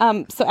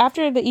 So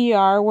after the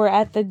ER, we're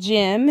at the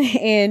gym,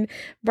 and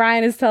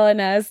Brian is telling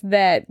us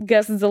that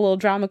Gus is a little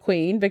drama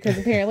queen because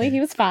apparently he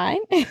was fine.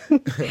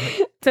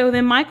 So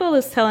then Michael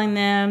is telling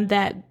them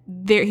that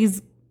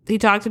he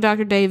talked to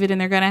Dr. David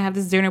and they're going to have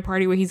this dinner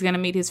party where he's going to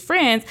meet his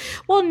friends.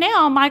 Well,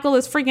 now Michael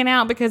is freaking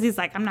out because he's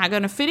like, I'm not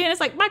going to fit in.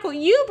 It's like, Michael,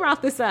 you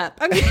brought this up.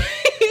 Okay.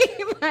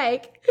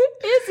 Like,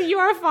 it's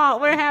your fault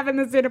we're having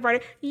this dinner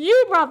party.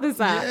 You brought this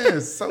up.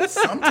 Yes. So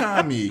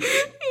sometimes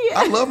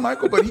I love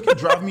Michael, but he can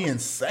drive me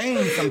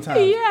insane sometimes.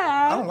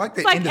 Yeah. I don't like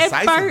that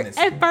indecisiveness.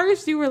 At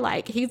first you were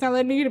like, he's not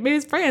letting me meet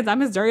his friends. I'm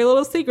his dirty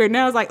little secret.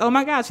 Now it's like, oh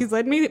my gosh, he's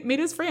letting me meet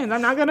his friends.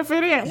 I'm not going to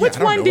fit in. Which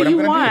one do you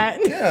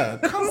want? Yeah.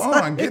 Come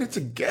on. Get it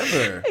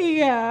together.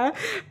 Yeah.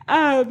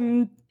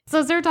 So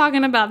as they're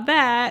talking about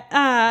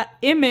that,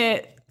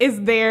 Emmett is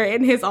there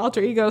in his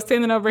alter ego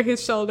standing over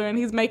his shoulder, and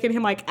he's making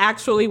him like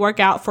actually work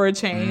out for a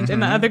change.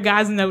 And the other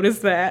guys notice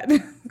that.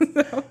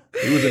 So,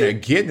 he was in there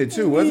getting it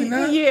too, wasn't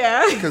he?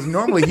 Yeah. Because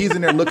normally he's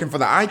in there looking for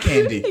the eye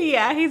candy.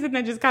 Yeah, he's in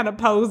there just kind of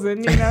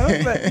posing,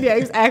 But yeah,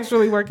 he's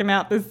actually working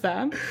out this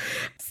time.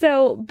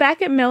 So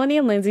back at Melanie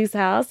and Lindsay's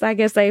house, I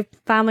guess they've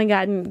finally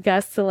gotten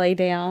Gus to lay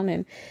down,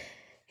 and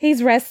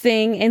he's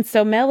resting. And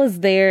so Mel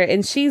is there,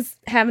 and she's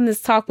having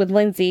this talk with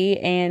Lindsay.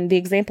 And the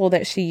example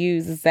that she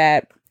uses is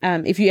that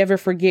if you ever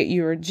forget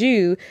you're a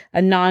Jew,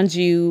 a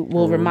non-Jew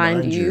will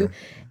remind you.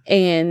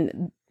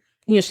 And,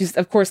 she's,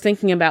 of course,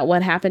 thinking about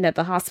what happened at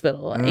the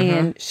hospital.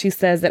 And she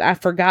says that I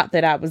forgot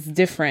that I was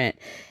different.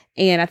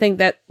 And I think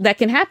that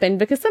can happen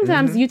because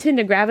sometimes you tend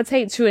to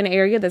gravitate to an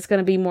area that's going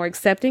to be more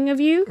accepting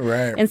of you.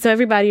 Right. And so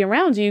everybody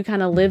around you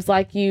kind of lives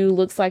like you,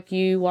 looks like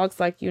you, walks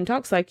like you, and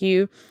talks like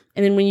you.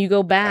 And then when you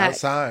go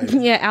back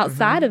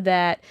outside of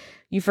that,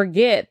 you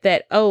forget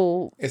that,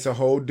 it's a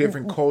whole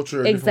different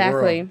culture.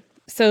 Exactly.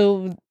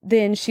 So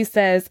then she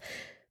says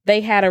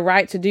they had a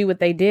right to do what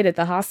they did at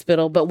the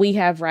hospital, but we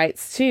have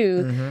rights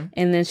too.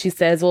 And then she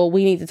says, well,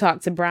 we need to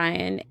talk to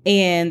Brian.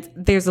 And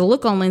there's a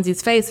look on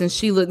Lindsay's face, and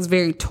she looks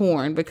very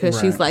torn because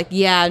she's like,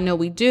 yeah, I know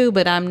we do,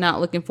 but I'm not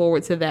looking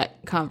forward to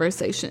that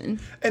conversation.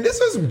 And this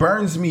just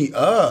burns me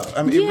up.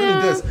 I mean, it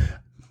really does.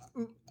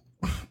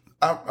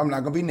 I'm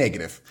not going to be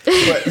negative,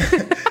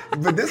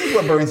 but this is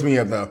what burns me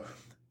up, though.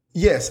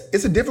 Yes,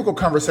 it's a difficult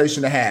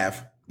conversation to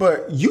have,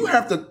 but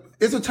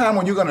it's a time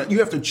when you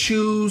have to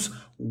choose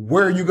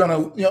where you're gonna,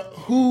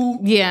 who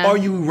are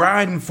you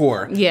riding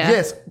for? Yeah.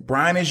 Yes,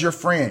 Brian is your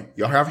friend.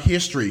 Y'all have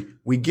history.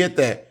 We get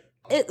that.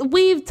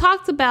 We've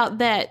talked about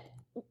that.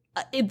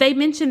 They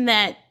mentioned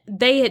that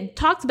they had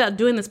talked about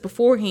doing this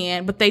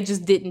beforehand, but they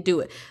just didn't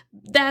do it.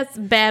 That's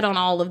bad on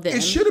all of them.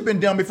 It should have been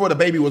done before the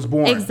baby was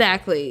born.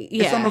 Exactly.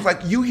 Yeah. It's almost like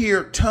you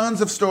hear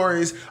tons of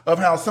stories of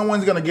how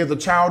someone's going to give the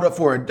child up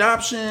for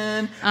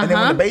adoption. And then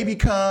when the baby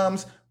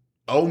comes,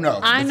 oh no.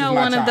 I know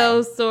one of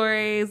those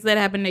stories that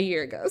happened a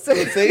year ago. So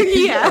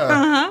see?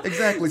 Yeah.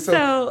 Exactly.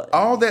 So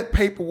all that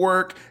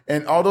paperwork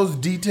and all those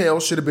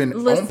details should have been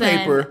on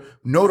paper,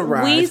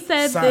 notarized. We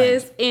said signed.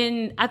 this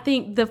in, I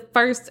think, the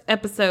first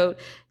episode.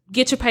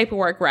 Get your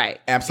paperwork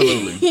right.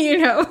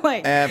 Absolutely.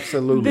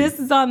 Absolutely. This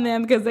is on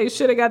them because they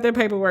should have got their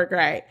paperwork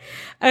right.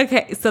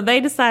 Okay, so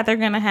they decide they're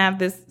going to have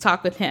this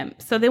talk with him.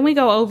 So then we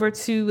go over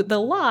to the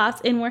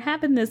loft, and we're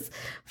having this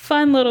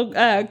fun little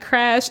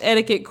crash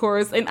etiquette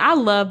course. And I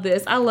love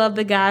this. I love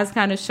the guys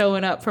kind of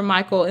showing up for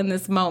Michael in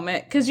this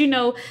moment because,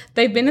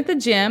 they've been at the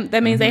gym.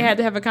 That means they had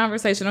to have a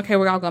conversation. Okay,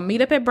 we're all going to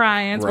meet up at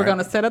Brian's. Right. We're going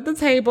to set up the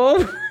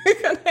table.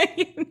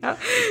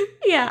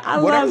 Yeah, I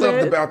love it. What I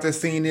loved about this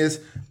scene is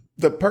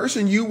the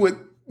person you would,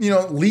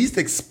 least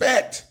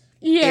expect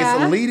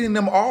is leading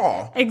them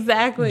all.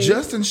 Exactly.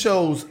 Justin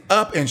shows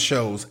up and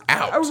shows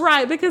out.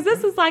 Right, because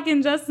this is like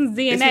in Justin's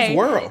DNA. It's his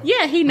world.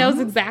 Yeah, he knows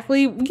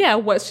exactly,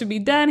 what should be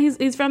done.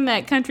 He's from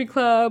that country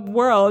club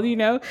world,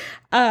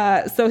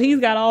 So he's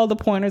got all the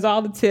pointers,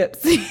 all the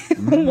tips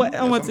on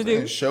what to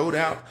do. Showed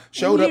up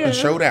and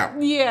showed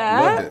out.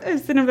 Yeah. Loved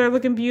it. Sitting there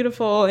looking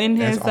beautiful in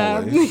his...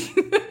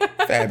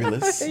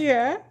 Fabulous.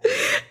 Yeah.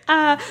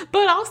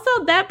 But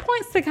also that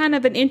points to kind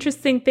of an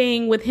interesting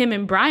thing with him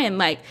and Brian.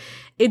 Like,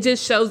 it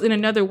just shows in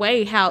another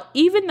way how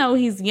even though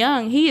he's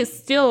young, he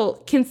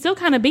can still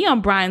kind of be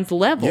on Brian's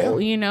level,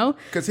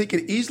 Because he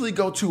could easily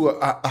go to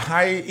a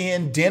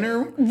high-end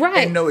dinner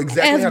and know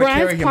exactly as how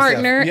Brian's to carry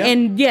partner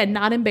himself. And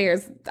not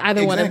embarrass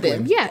either one of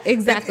them. Yeah,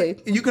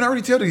 exactly. And you can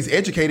already tell that he's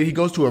educated. He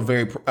goes to a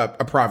very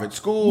a private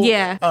school.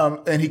 Yeah.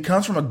 And he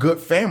comes from a good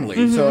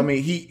family. So, I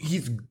mean,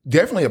 he's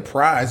definitely a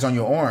prize on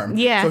your arm.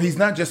 Yeah. So he's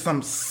not just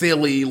some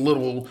silly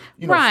little,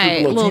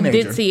 little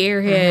teenager. ditzy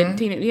airhead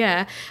teenager.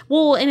 Yeah.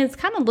 Well, and it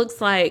kind of looks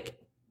like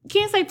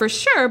can't say for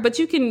sure, but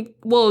you can,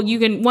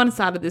 one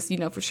side of this,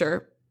 for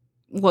sure.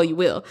 Well, you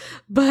will.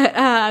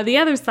 But the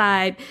other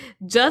side,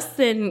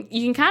 Justin,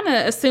 you can kind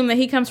of assume that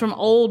he comes from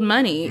old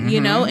money,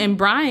 and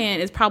Brian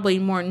is probably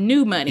more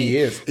new money. He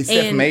is. It's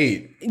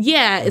self-made.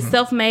 Yeah, it's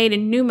self-made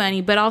and new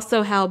money, but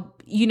also how,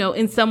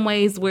 in some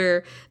ways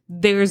where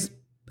there's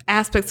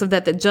aspects of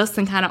that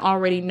Justin kind of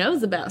already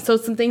knows about. So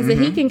some things that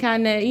he can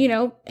kind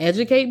of,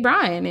 educate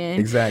Brian in.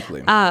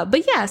 Exactly.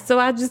 But yeah, so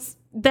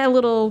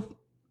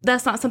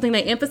that's not something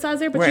they emphasize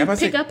there, but you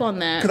pick up on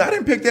that. Because I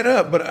didn't pick that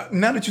up, but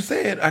now that you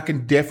say it, I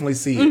can definitely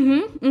see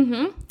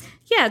it.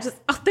 Yeah, just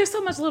there's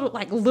so much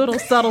little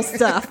subtle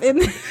stuff in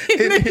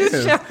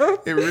this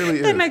show. It really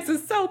is. That makes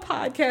it so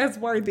podcast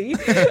worthy.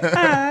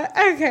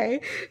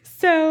 Okay,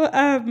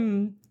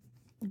 so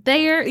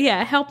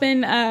they're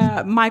helping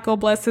Michael,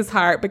 bless his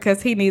heart,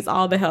 because he needs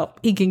all the help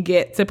he can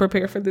get to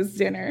prepare for this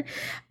dinner.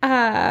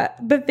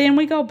 But then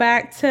we go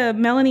back to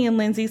Melanie and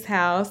Lindsay's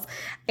house,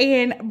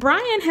 and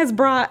Brian has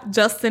brought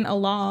Justin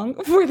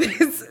along for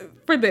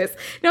this.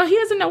 Now, he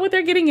doesn't know what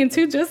they're getting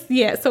into just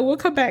yet, so we'll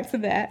come back to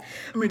that.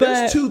 I mean,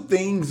 there's two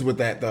things with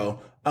that,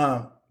 though.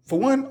 For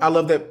one, I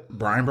love that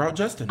Brian brought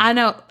Justin. I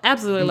know.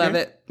 Absolutely love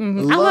it. I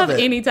love it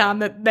any time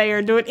that they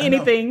are doing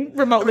anything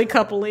remotely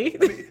coupley.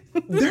 I mean,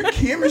 their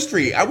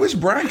chemistry. I wish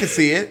Brian could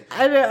see it.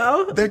 I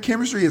know. Their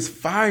chemistry is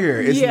fire.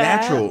 It's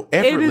natural,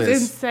 effortless. It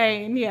is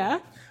insane. Yeah.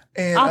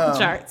 And, off the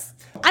charts.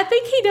 I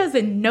think he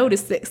doesn't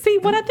notice it. See,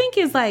 what I think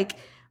is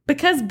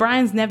because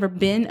Brian's never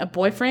been a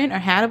boyfriend or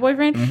had a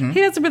boyfriend,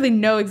 he doesn't really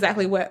know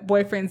exactly what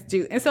boyfriends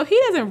do. And so he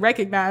doesn't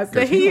recognize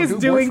that he is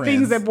doing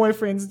things that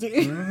boyfriends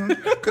do.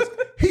 Because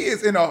he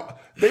is in a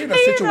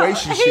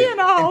situationship. He in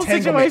a whole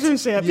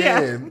situationship.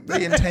 Yeah.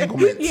 They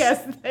entanglements.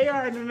 Yes, they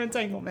are in an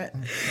entanglement.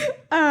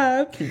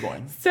 Keep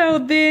going. So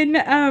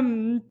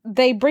then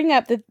they bring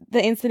up the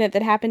incident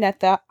that happened at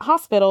the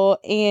hospital,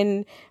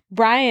 and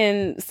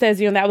Brian says,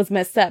 that was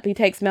messed up. He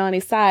takes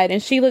Melanie's side,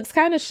 and she looks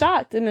kind of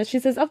shocked. And then she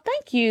says, oh,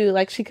 thank you.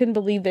 Like, she couldn't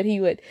believe that he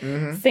would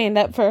stand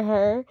up for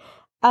her.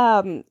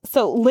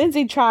 So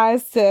Lindsay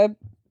tries to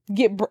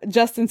get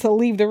Justin to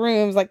leave the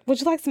room. He's like, would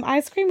you like some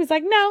ice cream? He's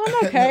like, no,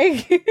 I'm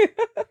okay.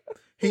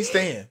 He's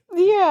staying.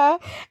 Yeah.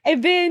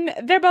 And then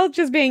they're both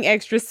just being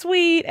extra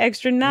sweet,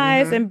 extra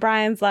nice. And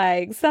Brian's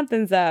like,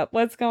 something's up.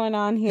 What's going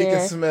on here? He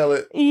can smell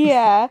it.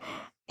 Yeah.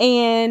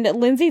 And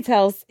Lindsay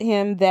tells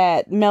him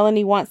that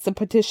Melanie wants to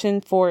petition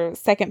for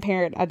second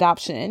parent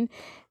adoption.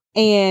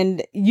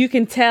 And you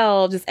can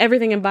tell just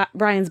everything in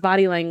Brian's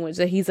body language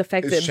that he's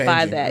affected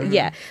by that.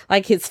 Yeah.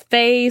 Like his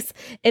face.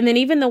 And then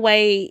even the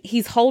way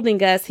he's holding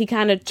Gus, he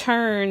kind of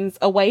turns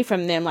away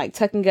from them, like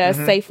tucking Gus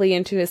safely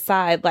into his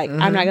side. Like,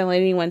 I'm not going to let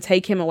anyone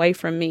take him away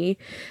from me.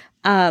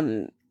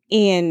 And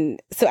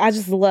so I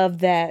just love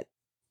that,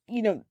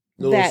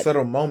 those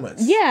subtle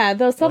moments. Yeah.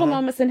 Those subtle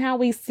moments and how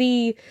we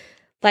see,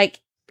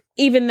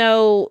 even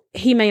though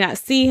he may not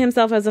see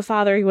himself as a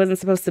father, he wasn't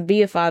supposed to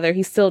be a father,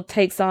 he still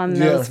takes on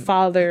those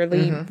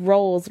fatherly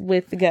roles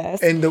with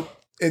Gus. And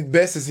as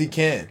best as he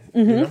can.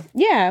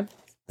 Yeah.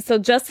 So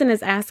Justin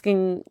is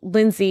asking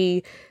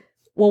Lindsay,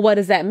 well, what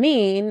does that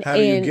mean? How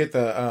do you get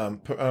the,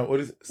 what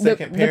is it?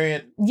 Second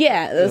parent?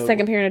 The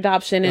second parent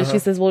adoption. And she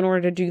says, well, in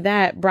order to do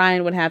that,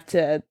 Brian would have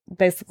to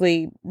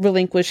basically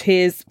relinquish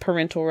his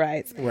parental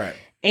rights. Right.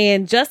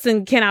 And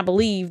Justin cannot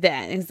believe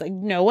that. And he's like,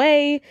 no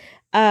way.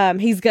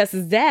 He's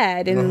Gus's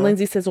dad. And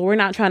Lindsay says, well, we're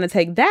not trying to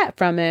take that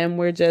from him.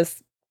 We're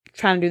just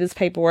trying to do this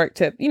paperwork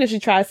to, she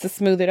tries to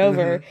smooth it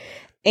over.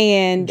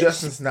 And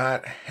Justin's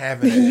not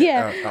having it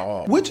at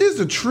all. Which is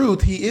the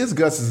truth. He is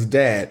Gus's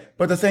dad.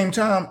 But at the same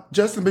time,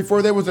 Justin, before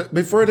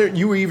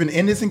you were even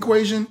in this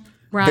equation,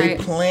 they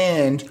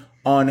planned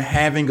on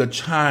having a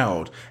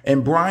child.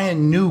 And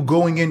Brian knew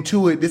going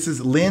into it, this is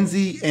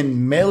Lindsay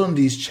and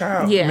Melanie's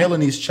child. Yeah.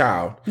 Melanie's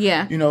child.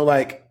 Yeah.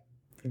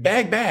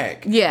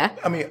 Bag. Yeah.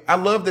 I mean, I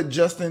love that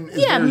Justin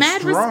is very mad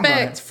strong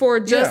respect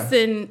for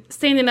Justin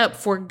standing up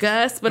for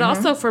Gus, but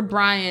also for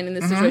Brian in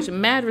this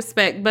situation. Mad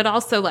respect, but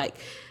also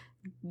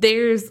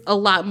there's a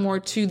lot more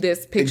to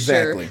this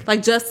picture. Exactly.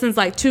 Justin's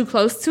too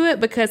close to it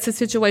because his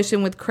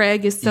situation with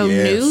Craig is so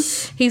new.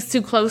 He's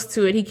too close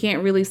to it. He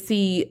can't really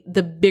see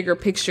the bigger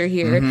picture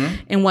here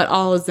and what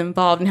all is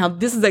involved and how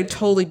this is a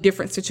totally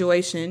different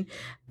situation.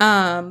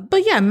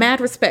 But yeah,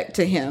 mad respect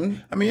to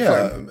him. I mean,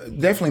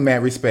 definitely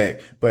mad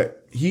respect, but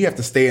he have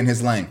to stay in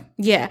his lane.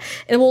 Yeah.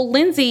 And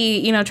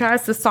Lindsay,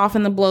 tries to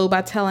soften the blow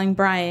by telling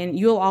Brian,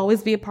 you'll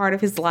always be a part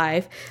of his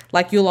life.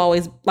 We'll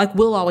always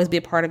be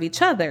a part of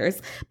each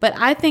other's. But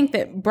I think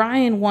that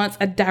Brian wants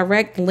a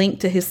direct link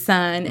to his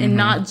son and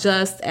not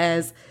just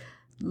as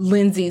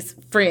Lindsay's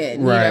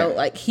friend,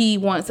 right. He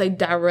wants a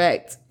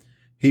direct.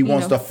 He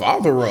wants the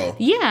father role.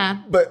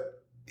 Yeah. But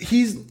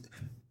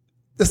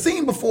the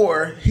scene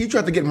before, he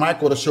tried to get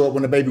Michael to show up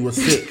when the baby was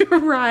sick.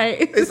 Right.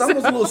 It's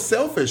almost a little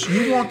selfish.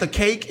 You want the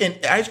cake and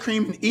ice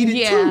cream and eat it too.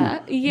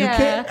 Yeah. You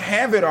can't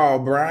have it all,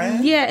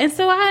 Brian. Yeah. And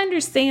so I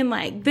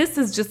understand this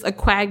is just a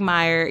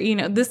quagmire.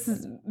 This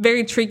is a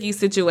very tricky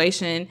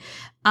situation.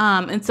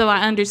 And so I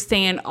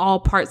understand all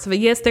parts of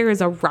it. Yes, there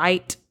is a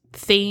right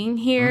thing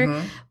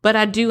here, but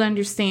I do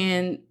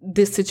understand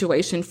this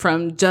situation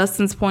from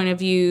Justin's point of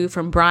view,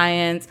 from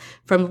Brian's,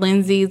 from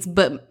Lindsay's,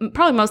 but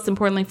probably most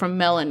importantly from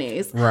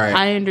Melanie's. Right.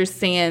 I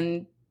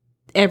understand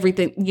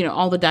everything, you know,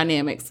 all the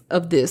dynamics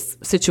of this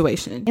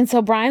situation. And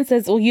so Brian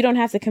says, well, you don't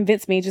have to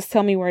convince me, just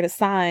tell me where to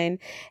sign.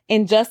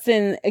 And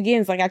Justin,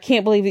 again, is like, I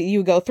can't believe that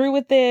you go through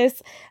with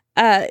this.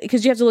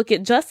 Because you have to look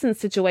at Justin's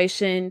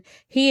situation.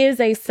 He is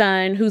a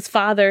son whose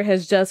father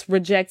has just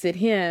rejected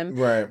him.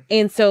 Right.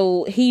 And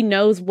so he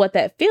knows what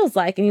that feels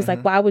like. And he's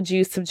like, why would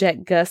you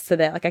subject Gus to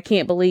that? Like, I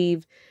can't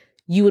believe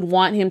you would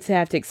want him to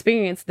have to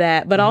experience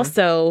that. But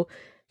also,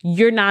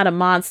 you're not a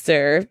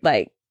monster.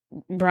 Like,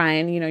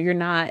 Brian, you know, you're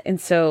not.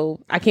 And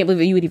so I can't believe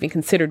that you would even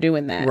consider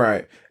doing that.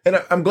 Right. And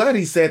I'm glad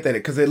he said that,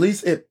 because at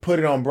least it put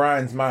it on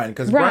Brian's mind,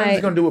 because Brian's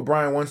going to do what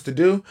Brian wants to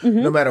do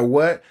no matter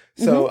what.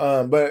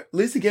 So, but at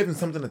least he gave him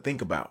something to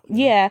think about.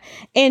 Yeah.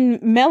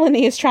 And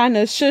Melanie is trying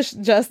to shush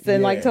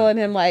Justin, like telling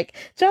him like,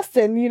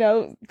 Justin, you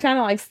know, kind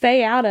of like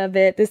stay out of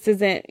it. This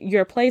isn't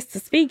your place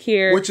to speak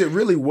here. Which it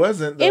really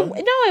wasn't, though. No,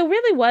 it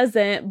really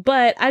wasn't.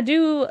 But I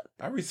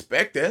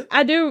respect it.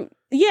 I do.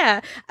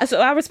 Yeah. So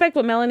I respect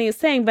what Melanie is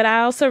saying, but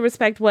I also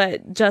respect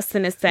what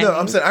Justin is saying. No,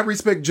 I'm saying I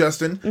respect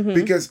Justin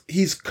because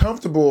he's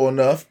comfortable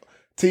enough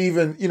to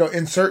even, you know,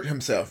 insert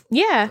himself.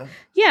 Yeah.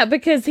 Yeah.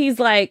 Because he's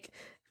like,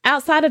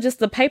 outside of just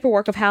the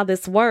paperwork of how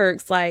this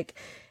works, like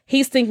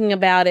he's thinking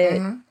about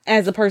it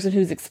as a person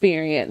who's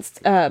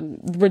experienced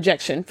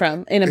rejection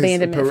from and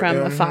abandonment from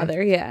a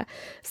father. Yeah.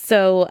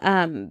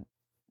 So,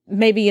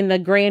 maybe in the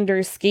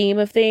grander scheme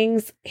of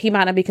things, he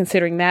might not be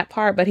considering that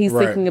part, but he's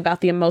thinking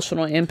about the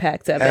emotional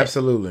impact of it.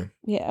 Absolutely.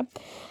 Yeah.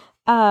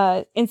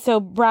 And so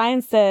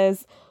Brian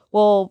says,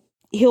 well,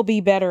 he'll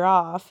be better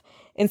off.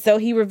 And so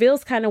he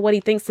reveals kind of what he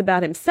thinks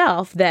about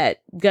himself,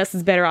 that Gus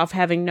is better off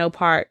having no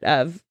part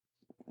of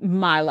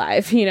my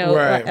life, you know,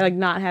 like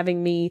not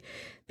having me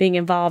being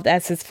involved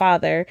as his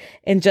father.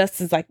 And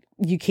Justin's like,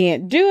 you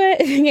can't do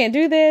it. You can't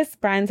do this.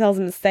 Brian tells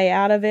him to stay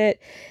out of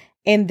it.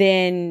 And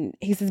then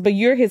he says, but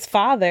you're his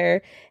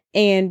father.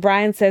 And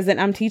Brian says that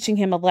I'm teaching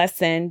him a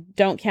lesson.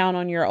 Don't count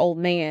on your old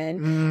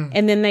man.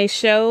 And then they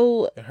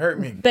show it hurt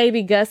me.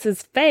 Baby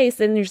Gus's face.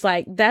 And there's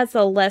like, that's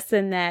a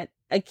lesson that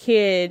a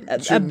kid,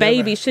 a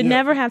baby should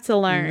never have to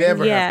learn.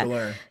 Never have to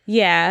learn.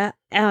 Yeah.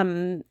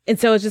 And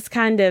so it's just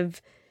kind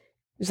of,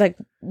 it's like,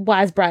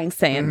 why is Brian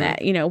saying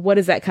that? You know, what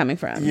is that coming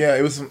from? Yeah,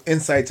 it was some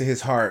insight to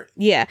his heart.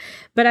 Yeah.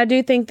 But I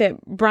do think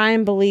that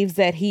Brian believes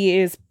that he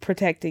is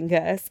protecting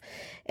Gus.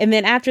 And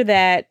then after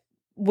that,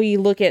 we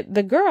look at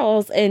the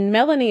girls, and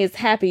Melanie is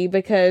happy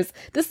because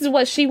this is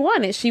what she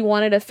wanted. She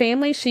wanted a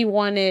family. She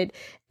wanted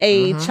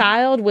a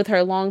child with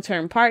her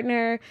long-term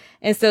partner.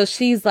 And so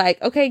she's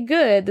like, okay,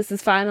 good. This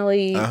is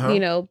finally, you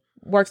know,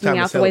 working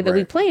out the way that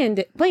we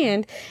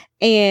planned.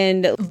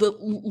 And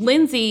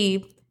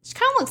Lindsay, she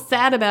kind of looks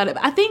sad about it.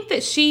 I think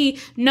that she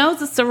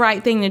knows it's the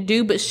right thing to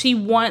do, but she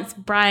wants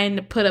Brian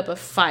to put up a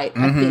fight,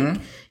 I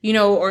think. You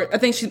know, or I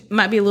think she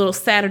might be a little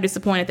sad or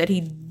disappointed that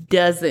he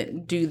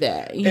doesn't do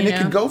that. And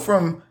it could go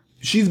from,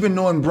 she's been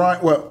knowing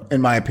Brian, well, in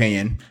my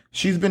opinion,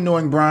 she's been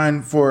knowing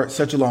Brian for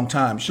such a long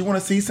time. She want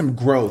to see some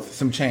growth,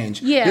 some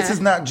change. Yeah. This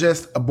is not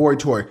just a boy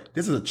toy.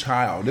 This is a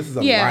child. This is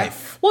a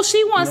life. Well,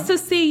 she wants to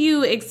see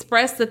you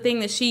express the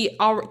thing that she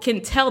can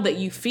tell that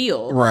you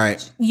feel.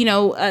 Right. You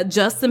know,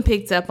 Justin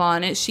picked up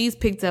on it. She's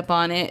picked up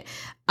on it.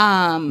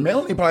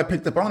 Melanie probably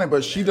picked up on it,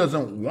 but she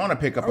doesn't want to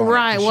pick up on it.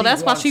 Right. Well,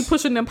 that's why she's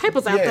pushing them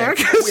papers out there,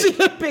 because she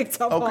picked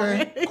up on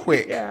it. Okay,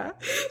 quick. Yeah.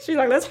 She's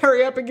like, let's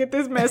hurry up and get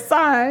this mess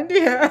signed.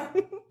 Yeah.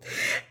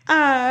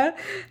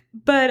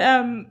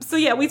 So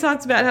yeah, we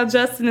talked about how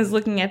Justin is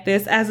looking at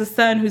this as a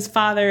son whose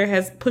father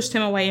has pushed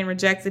him away and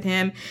rejected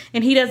him,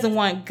 and he doesn't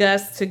want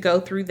Gus to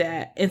go through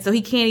that. And so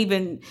he can't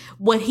even,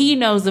 what he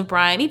knows of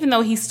Brian, even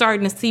though he's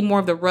starting to see more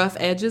of the rough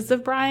edges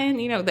of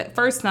Brian, you know, that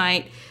first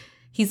night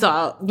he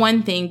saw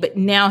one thing, but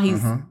now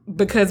he's,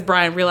 because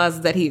Brian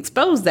realizes that he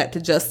exposed that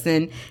to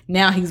Justin,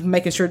 now he's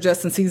making sure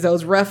Justin sees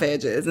those rough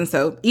edges. And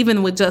so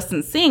even with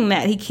Justin seeing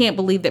that, he can't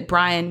believe that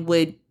Brian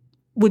would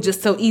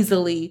just so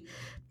easily,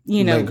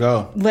 you know,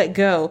 let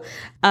go.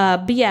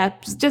 But yeah,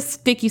 just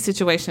sticky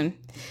situation.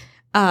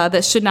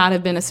 That should not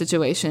have been a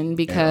situation,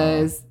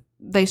 because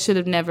they should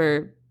have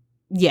never,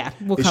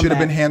 it should have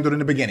been handled in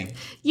the beginning.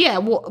 Yeah,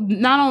 well,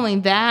 not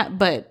only that,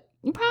 but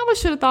you probably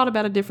should have thought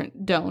about a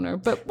different donor,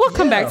 but we'll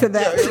come back to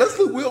that. Yeah,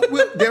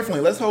 we'll definitely,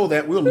 let's hold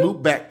that. We'll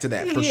loop back to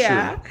that for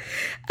sure.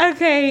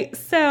 Okay,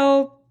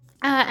 so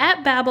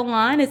at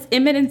Babylon, it's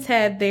Emmett and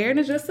Ted there, and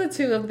it's just the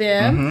two of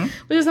them,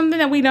 which is something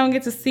that we don't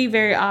get to see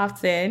very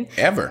often.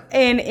 Ever.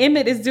 And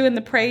Emmett is doing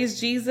the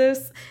Praise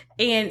Jesus.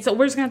 And so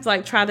we're just going to have to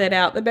like try that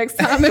out the next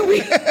time that we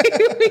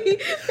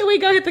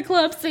go hit the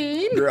club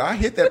scene. Girl, I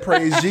hit that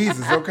Praise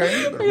Jesus,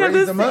 okay?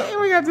 Raise them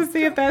up. We have to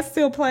see if that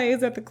still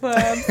plays at the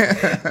club.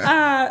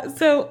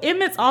 So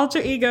Emmett's alter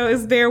ego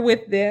is there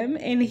with them,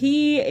 and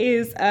he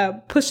is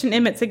pushing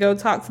Emmett to go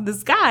talk to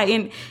this guy.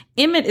 And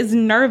Emmett is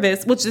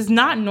nervous, which is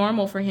not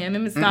normal for him.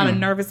 Emmett's not a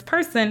nervous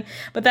person,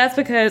 but that's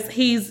because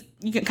he's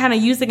kind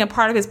of using a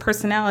part of his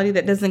personality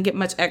that doesn't get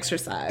much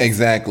exercise.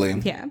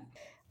 Exactly. Yeah.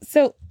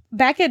 So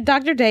back at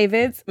Dr.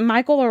 David's,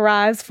 Michael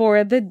arrives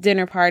for the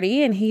dinner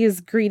party, and he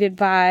is greeted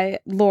by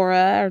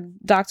Laura, or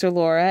Dr.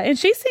 Laura, and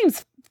she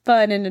seems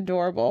fun and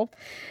adorable.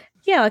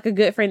 Yeah, like a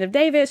good friend of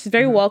David. She's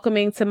very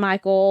welcoming to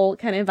Michael,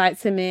 kind of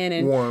invites him in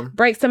and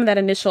breaks some of that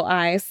initial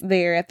ice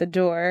there at the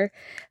door.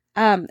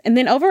 And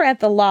then over at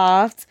the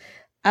loft,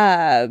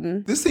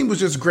 this scene was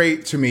just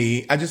great to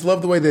me. I just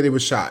love the way that it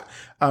was shot,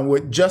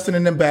 with Justin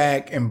in the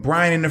back and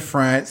Brian in the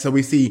front. So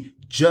we see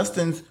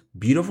Justin's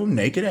beautiful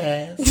naked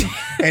ass,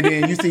 and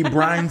then you see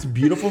Brian's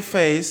beautiful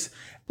face.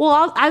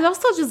 Well, I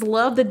also just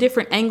love the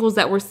different angles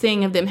that we're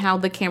seeing of them, how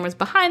the camera's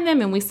behind them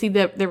and we see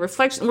the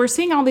reflection. We're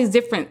seeing all these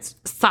different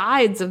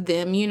sides of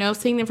them, you know,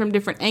 seeing them from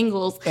different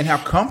angles. And how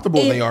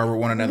comfortable they are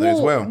with one another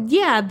as well.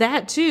 Yeah,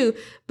 that too.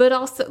 But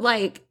also,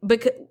 like,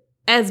 because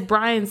as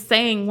Brian's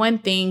saying one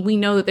thing, we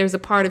know that there's a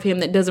part of him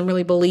that doesn't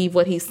really believe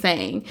what he's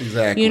saying.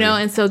 Exactly. You know,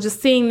 and so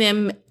just seeing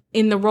them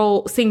in the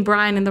role, seeing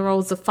Brian in the role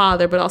as a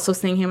father, but also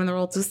seeing him in the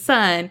role as a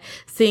son,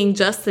 seeing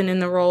Justin in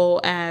the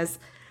role as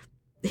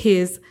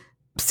his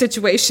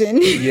situation,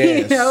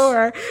 yes. you know,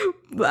 or,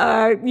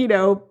 you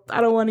know,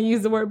 I don't want to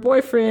use the word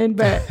boyfriend,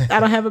 but I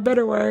don't have a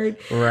better word.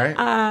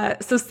 Right.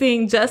 So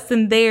seeing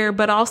Justin there,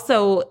 but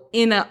also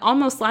in a,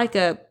 almost like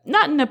a,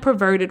 not in a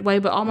perverted way,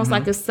 but almost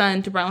like a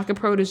son to Brian, like a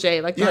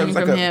protege, like learning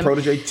like from a him.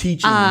 Protege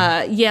teaching.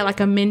 Yeah, like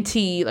a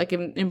mentee, like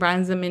in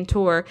Brian's a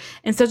mentor.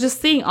 And so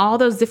just seeing all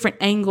those different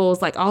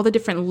angles, like all the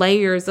different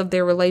layers of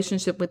their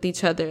relationship with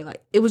each other,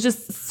 like it was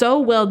just so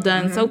well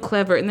done, so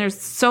clever. And there's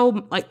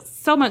so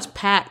much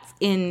packed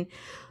in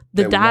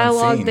the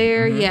dialogue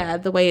there. Yeah,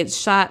 the way it's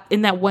shot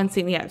in that one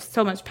scene. Yeah,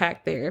 so much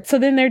packed there. So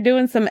then they're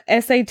doing some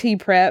SAT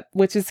prep,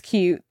 which is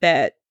cute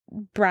that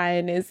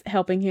Brian is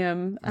helping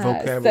him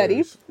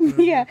study.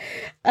 Yeah.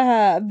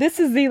 This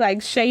is the like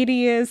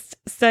shadiest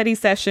study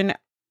session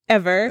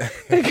ever.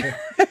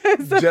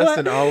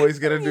 Justin always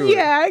gonna do it.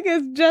 Yeah, I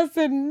guess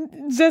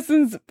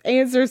Justin's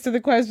answers to the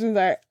questions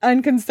are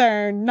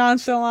unconcerned,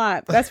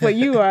 nonchalant. That's what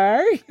you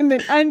are. And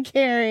then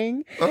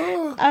uncaring.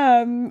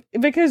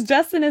 Because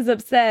Justin is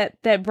upset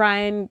that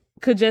Brian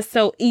could just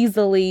so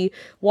easily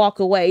walk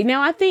away.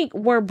 Now, I think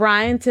were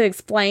Brian to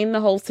explain the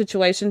whole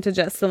situation to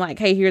Justin, like,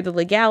 hey, here are the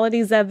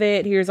legalities of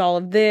it, here's all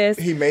of this.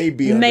 He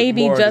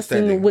maybe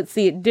Justin would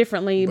see it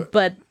differently,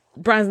 but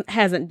Brian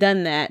hasn't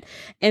done that.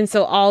 And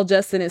so all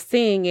Justin is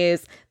seeing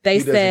is they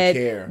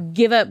said,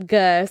 give up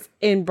Gus.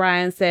 And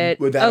Brian said,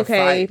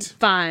 okay,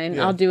 fine,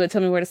 I'll do it.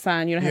 Tell me where to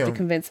sign. You don't have to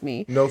convince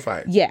me. No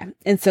fight. Yeah.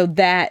 And so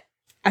that,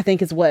 I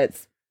think, is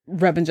what's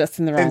rubbing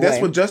Justin the wrong way. And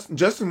that's what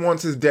Justin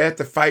wants his dad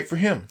to fight for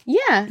him.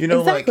 Yeah, you know,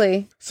 exactly.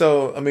 Like,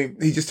 so, I mean,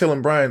 he's just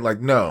telling Brian,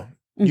 like, no.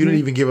 You didn't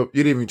even give up.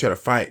 You didn't even try to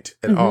fight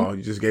at all.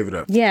 You just gave it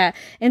up. Yeah.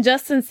 And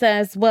Justin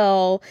says,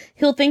 well,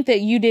 he'll think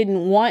that you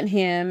didn't want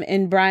him.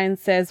 And Brian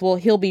says, well,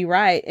 he'll be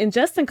right. And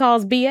Justin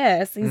calls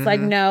BS. He's like,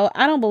 no,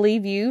 I don't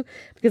believe you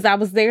because I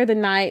was there the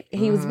night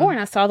he was born.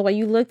 I saw the way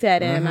you looked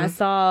at him. I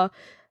saw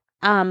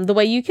the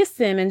way you kissed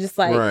him and just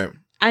like,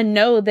 I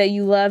know that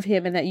you love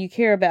him and that you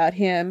care about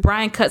him.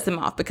 Brian cuts him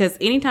off because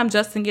anytime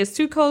Justin gets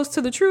too close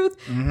to the truth,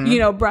 you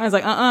know, Brian's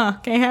like,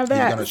 can't have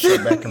that. He's going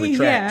to shut back and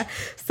retract. Yeah.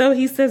 So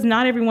he says,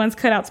 not everyone's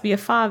cut out to be a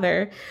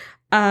father.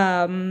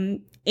 And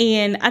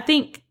I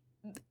think,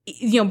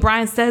 you know,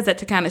 Brian says that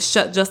to kind of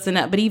shut Justin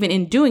up. But even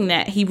in doing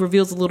that, he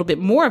reveals a little bit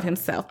more of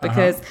himself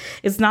because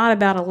it's not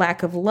about a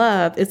lack of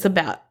love. It's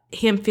about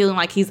him feeling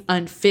like he's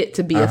unfit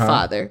to be a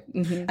father.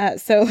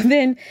 So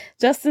then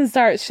Justin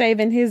starts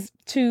shaving his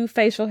 2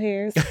 facial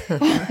hairs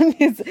on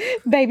his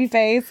baby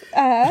face.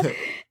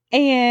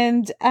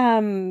 And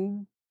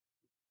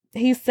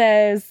he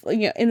says,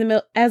 you know, in the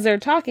middle, as they're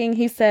talking,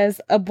 he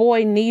says, a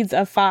boy needs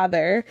a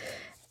father.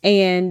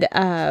 And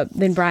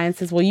then Brian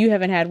says, well, you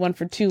haven't had one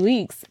for 2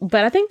 weeks.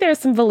 But I think there's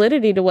some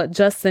validity to what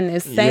Justin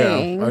is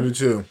saying. Yeah, I do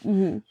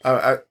too.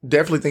 I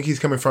definitely think he's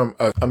coming from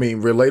a,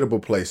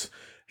 relatable place.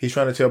 He's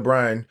trying to tell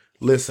Brian,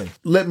 listen,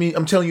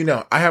 I'm telling you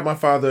now, I have my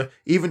father,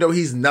 even though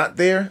he's not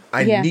there,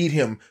 I need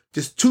him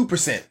just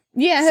 2%.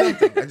 Yeah.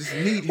 Something. I just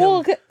need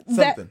him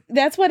something.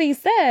 That's what he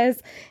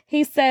says.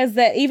 He says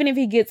that even if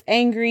he gets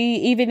angry,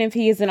 even if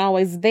he isn't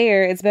always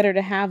there, it's better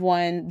to have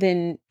one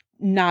than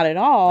not at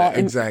all.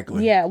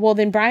 Exactly. Well,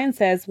 then Brian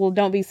says, well,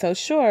 don't be so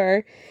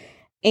sure.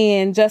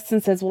 And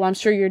Justin says, well, I'm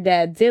sure your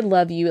dad did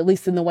love you, at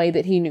least in the way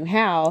that he knew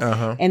how.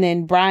 And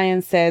then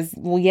Brian says,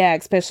 well, yeah,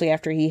 especially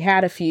after he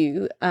had a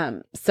few.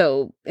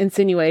 So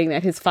insinuating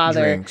that his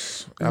father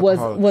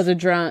was a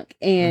drunk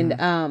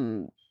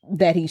and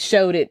that he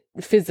showed it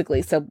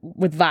physically, so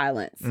with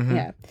violence.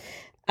 Yeah.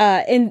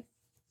 And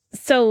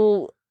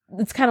so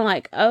it's kind of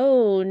like,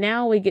 oh,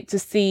 now we get to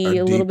see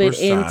a little bit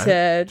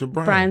into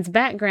Brian's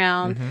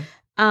background.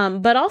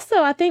 But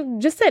also, I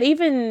think just that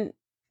even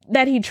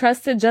that he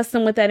trusted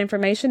Justin with that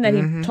information, that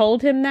he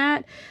told him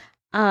that,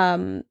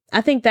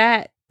 I think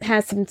that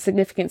has some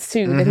significance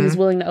too, that he was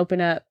willing to open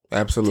up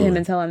to him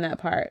and tell him that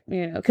part,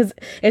 you know, because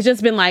it's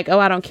just been like, oh,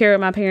 I don't care what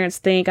my parents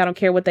think. I don't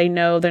care what they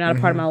know. They're not a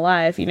part of my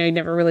life. You know, he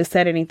never really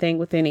said anything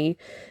with any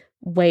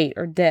weight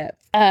or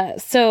depth.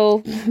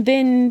 So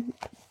then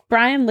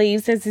Brian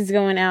leaves, says he's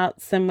going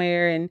out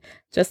somewhere, and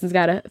Justin's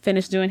got to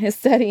finish doing his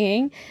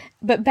studying.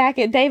 But back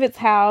at David's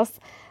house,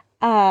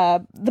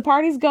 the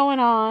party's going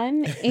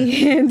on,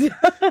 and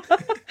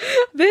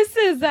this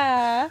is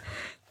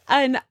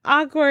an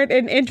awkward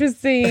and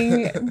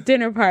interesting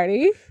dinner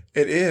party.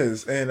 It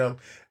is. And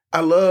I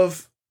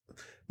love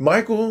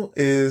Michael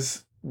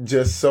is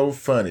just so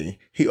funny.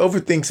 He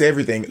overthinks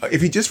everything.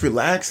 If he just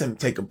relax and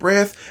take a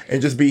breath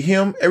and just be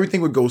him,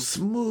 everything would go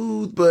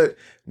smooth. But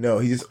no,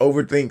 he just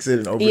overthinks it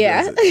and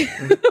overdoes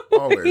it.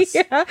 Always.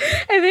 Yeah.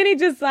 And then he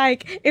just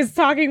like is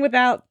talking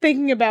without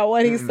thinking about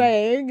what he's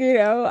saying, you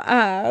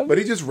know. But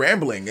he's just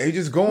rambling. He's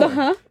just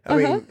going. I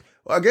mean,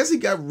 I guess he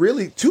got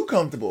really too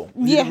comfortable.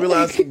 He didn't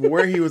realize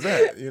where he was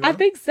at. You know? I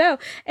think so.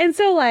 And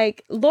so,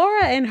 like,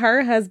 Laura and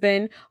her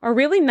husband are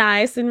really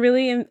nice and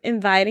really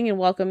inviting and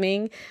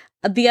welcoming.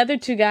 The other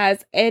two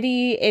guys,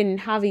 Eddie and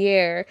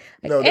Javier.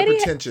 Like, no, they're Eddie,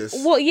 pretentious.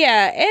 Well,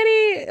 yeah,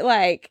 Eddie,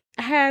 like,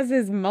 has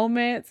his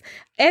moments.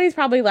 Eddie's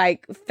probably,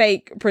 like,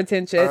 fake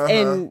pretentious.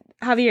 And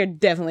Javier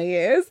definitely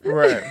is.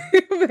 Right.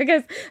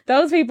 Because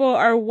those people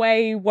are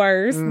way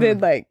worse than,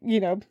 like, you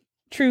know,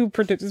 true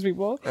pretentious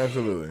people.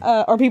 Absolutely.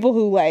 Or people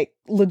who like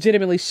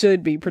legitimately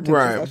should be pretentious,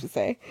 right. I should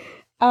say.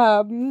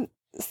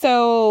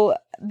 So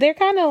they're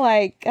kind of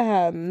like,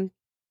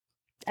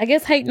 I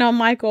guess hating on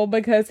Michael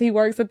because he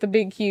works at the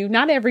Big Q.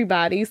 Not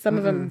everybody. Some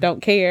of them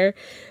don't care.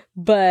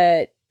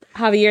 But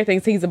Javier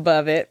thinks he's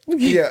above it.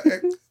 Yeah,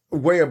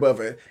 way above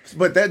it.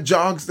 But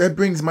that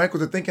brings Michael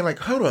to thinking like,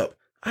 hold up.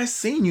 I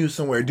seen you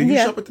somewhere. Did you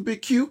show up at the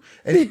Big Q?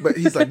 But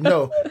he's like,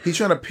 no. He's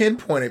trying to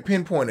pinpoint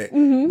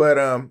it.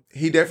 But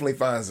he definitely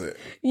finds it.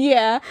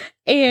 Yeah.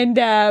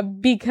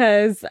 And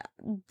because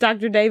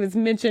Dr. David's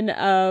mention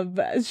of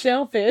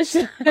shellfish.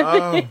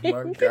 Oh,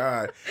 my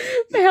God.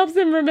 It helps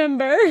him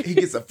remember. He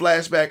gets a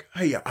flashback.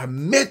 Hey, I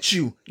met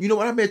you. You know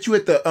what? I met you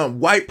at the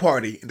white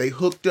party. They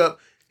hooked up.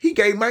 He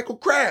gave Michael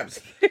crabs.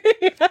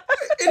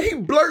 And he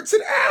blurts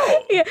it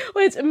out. Yeah,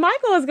 which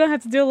Michael is going to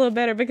have to do a little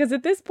better because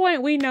at this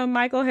point we know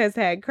Michael has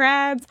had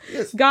crabs,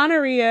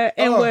 gonorrhea,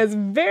 and was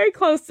very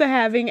close to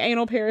having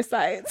anal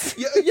parasites.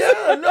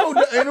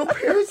 The anal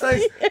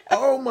parasites. Yeah.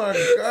 Oh my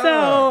God.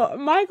 So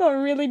Michael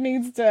really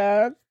needs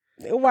to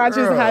watch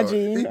his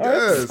hygiene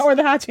or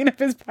the hygiene of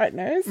his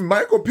partners.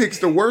 Michael picks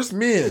the worst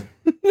men.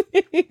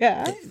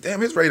 Yeah.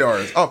 Damn, his radar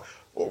is off.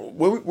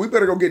 Well, we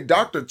better go get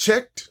doctor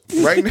checked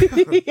right now.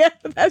 Yeah,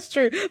 that's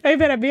true. They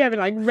better be having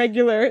like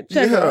regular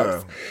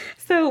checkups. Yeah.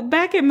 So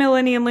back at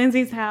Melanie and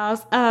Lindsay's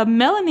house,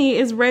 Melanie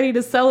is ready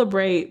to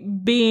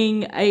celebrate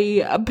being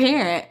a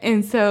parent.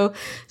 And so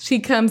she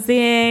comes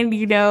in,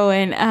 you know,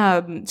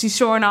 and she's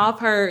showing off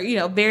her, you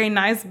know, very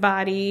nice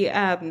body.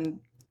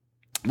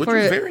 Which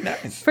was very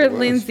nice. For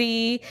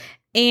Lindsay.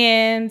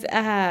 And,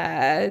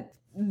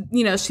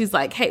 you know, she's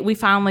like, hey, we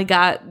finally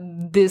got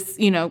this,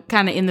 you know,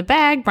 kind of in the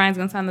bag. Brian's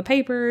going to sign the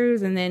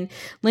papers. And then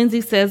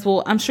Lindsay says,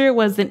 well, I'm sure it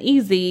wasn't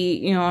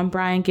easy, you know, on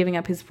Brian giving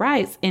up his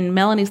rights. And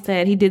Melanie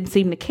said he didn't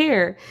seem to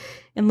care.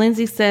 And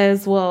Lindsay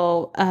says,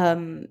 well,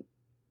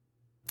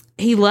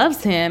 he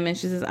loves him. And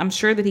she says, I'm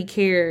sure that he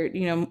cared,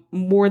 you know,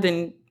 more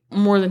than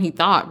he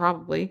thought,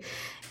 probably.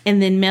 And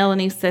then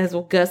Melanie says,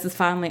 well, Gus is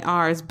finally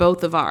ours,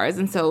 both of ours.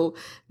 And so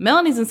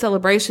Melanie's in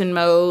celebration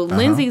mode.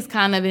 Lindsay's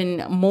kind of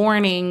in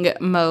mourning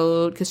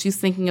mode because she's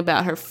thinking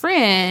about her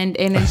friend.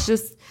 And it's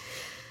just...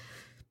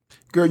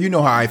 Girl, you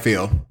know how I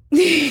feel.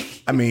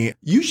 I mean,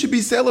 you should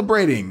be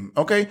celebrating,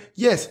 okay?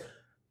 Yes.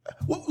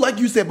 Well, like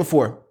you said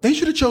before, they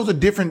should have chosen a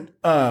different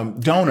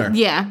donor.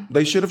 Yeah.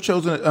 They should have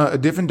chosen a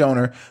different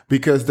donor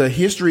because the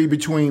history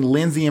between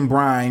Lindsay and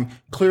Brian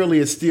clearly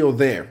is still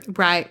there.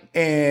 Right.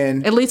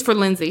 And at least for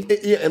Lindsay.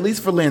 Yeah, at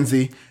least for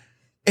Lindsay.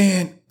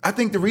 And I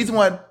think the reason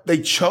why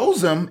they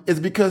chose him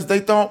is because they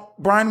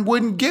thought Brian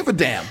wouldn't give a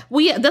damn.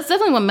 Well, yeah, that's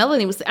definitely what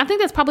Melanie was saying. I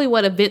think that's probably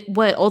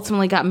what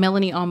ultimately got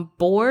Melanie on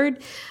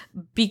board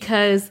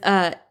because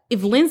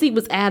if Lindsay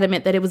was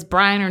adamant that it was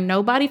Brian or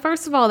nobody,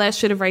 first of all, that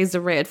should have raised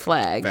a red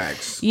flag.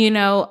 Facts. You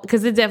know,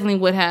 because it definitely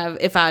would have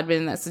if I'd been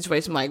in that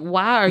situation. Like,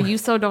 why are you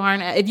so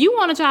darn... If you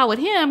want a child with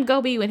him, go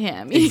be with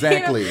him.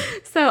 Exactly. You know?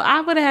 So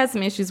I would have had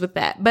some issues with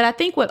that. But I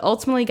think what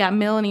ultimately got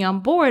Melanie on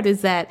board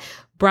is that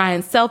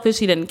Brian's selfish.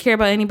 He doesn't care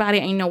about anybody.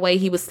 Ain't no way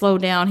he would slow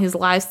down his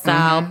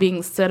lifestyle being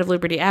instead of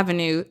Liberty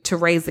Avenue to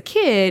raise a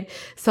kid.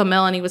 So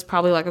Melanie was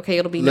probably like, okay,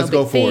 it'll be no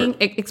big thing.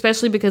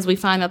 Especially because we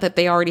find out that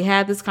they already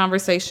had this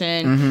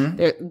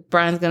conversation.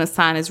 Brian's going to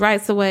sign his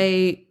rights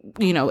away.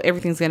 You know,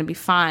 everything's going to be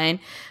fine.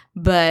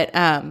 But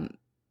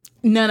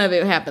none of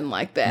it happened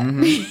like that.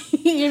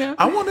 You know?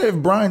 I wonder if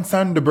Brian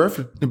signed the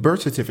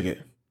birth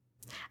certificate.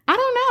 I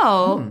don't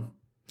know.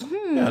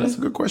 Yeah, that's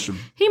a good question.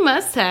 He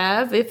must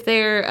have if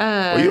they're...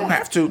 well, you don't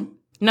have to.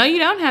 No, you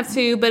don't have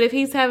to. But if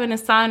he's having to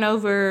sign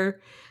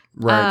over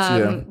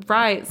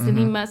rights, then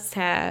he must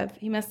have.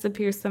 He must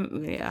appear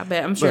some... Yeah, I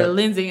bet. I'm sure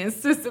Lindsay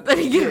insisted that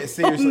he get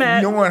seriously.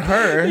 Knowing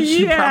her,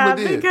 she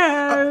probably did.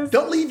 Because...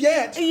 don't leave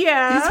yet.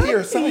 Yeah. He's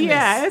here. Sign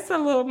this. It's a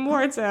little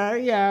more to...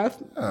 Yeah.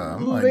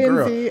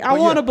 Lindsay. Girl. I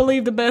want to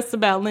believe the best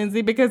about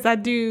Lindsay because I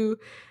do...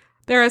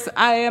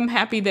 I am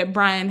happy that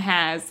Brian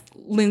has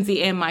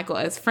Lindsay and Michael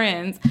as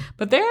friends,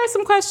 but there are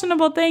some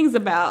questionable things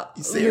about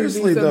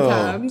seriously Lindsay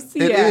sometimes.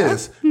 It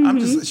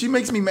is. She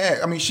makes me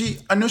mad. I mean,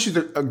 I know she's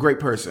a great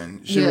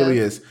person. She really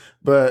is.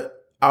 But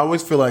I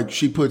always feel like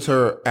she puts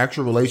her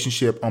actual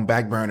relationship on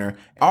back burner.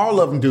 All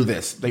of them do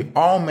this. They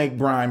all make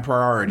Brian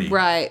priority.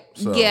 Right.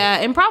 So. Yeah.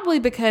 And probably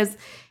because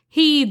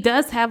he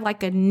does have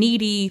like a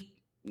needy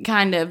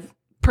kind of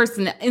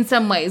person in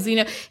some ways. You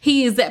know,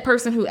 he is that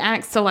person who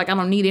acts so like, I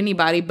don't need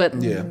anybody, but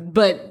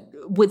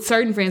with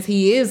certain friends,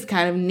 he is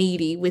kind of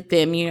needy with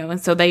them, you know,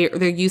 and so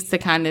they're used to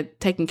kind of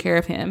taking care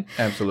of him.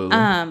 Absolutely.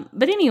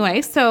 But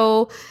anyway,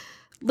 so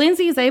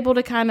Lindsay is able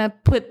to kind of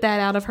put that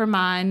out of her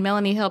mind.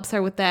 Melanie helps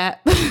her with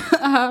that.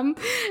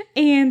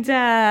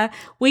 And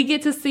we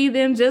get to see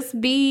them just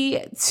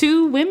be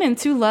two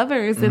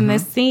lovers in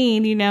this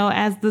scene, you know,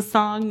 as the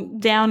song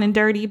Down and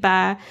Dirty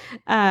by,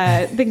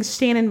 I think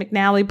Shannon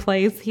McNally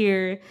plays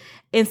here.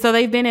 And so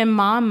they've been in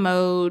mom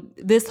mode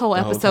this whole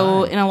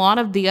episode and a lot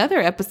of the other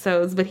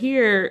episodes. But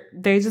here,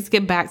 they just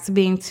get back to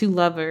being two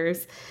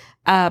lovers.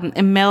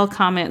 And Mel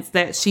comments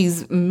that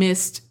she's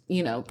missed,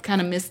 you know, kind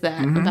of missed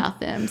that about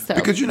them. So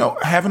because, you know,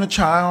 having a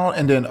child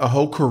and then a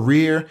whole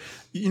career,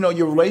 you know,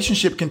 your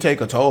relationship can take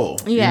a toll,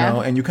 you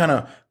know, and you kind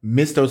of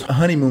miss those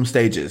honeymoon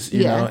stages,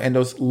 you know, and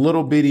those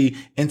little bitty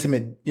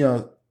intimate, you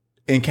know,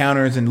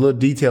 encounters and little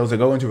details that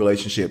go into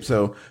relationships.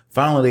 So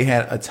finally they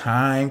had a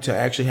time to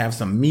actually have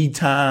some me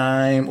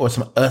time or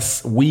some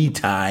we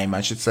time,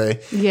 I should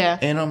say. Yeah.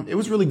 And it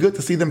was really good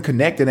to see them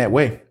connect in that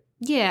way.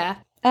 Yeah.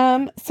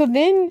 So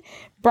then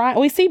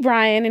we see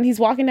Brian and he's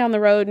walking down the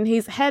road and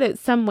he's headed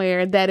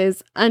somewhere that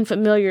is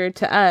unfamiliar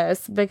to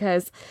us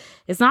because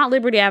it's not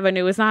Liberty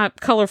Avenue. It's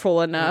not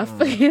colorful enough.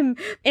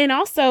 And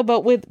also,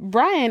 but with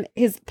Brian,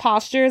 his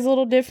posture is a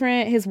little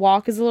different. His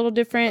walk is a little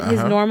different.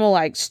 His normal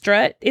like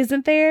strut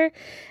isn't there.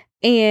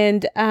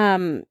 And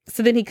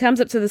so then he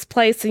comes up to this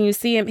place and you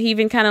see him, he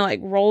even kind of like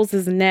rolls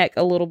his neck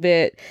a little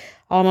bit,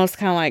 almost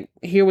kind of like,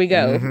 here we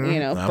go, you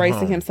know,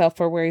 bracing himself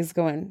for where he's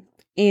going.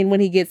 And when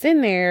he gets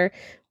in there,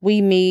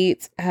 we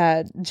meet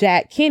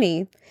Jack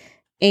Kinney,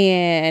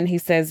 and he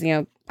says, you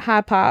know,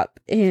 hi, Pop.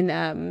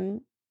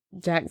 And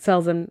Jack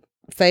tells him,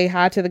 say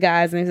hi to the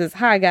guys, and he says,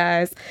 hi,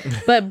 guys.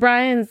 But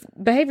Brian's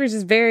behavior is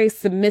just very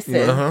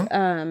submissive.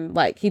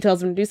 Like, he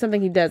tells him to do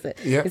something, he does it.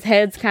 Yep. His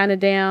head's kind of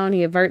down,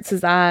 he averts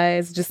his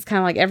eyes, just kind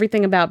of like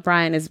everything about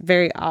Brian is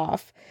very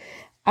off.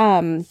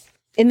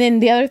 And then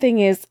the other thing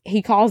is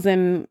he calls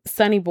him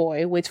Sonny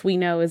Boy, which we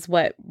know is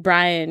what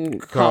Brian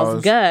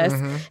calls Gus.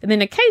 And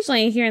then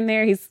occasionally here and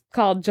there he's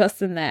called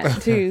Justin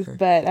that too.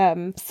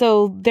 But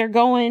so they're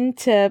going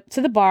to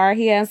the bar.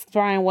 He asks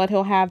Brian what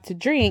he'll have to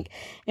drink.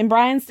 And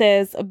Brian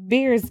says a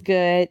beer is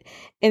good.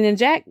 And then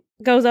Jack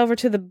goes over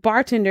to the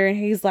bartender and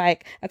he's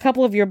like, a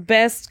couple of your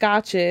best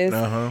scotches.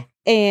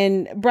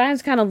 And Brian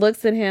kind of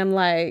looks at him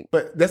like...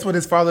 But that's what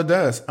his father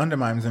does.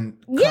 Undermines him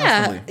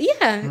constantly.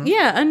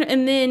 Yeah.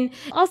 And then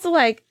also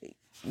like,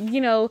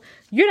 you know,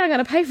 you're not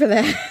going to pay for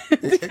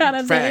that kind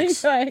of thing.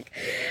 Like,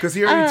 because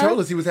he already told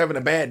us he was having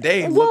a bad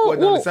day. Look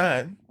what's on the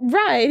side.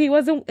 Right.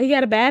 He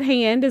had a bad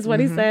hand is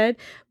what he said.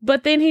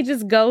 But then he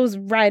just goes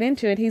right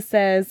into it. He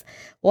says,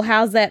 well,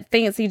 how's that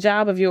fancy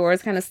job of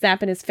yours? Kind of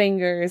snapping his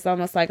fingers,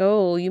 almost like,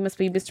 oh, you must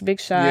be Mr. Big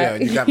Shot. Yeah,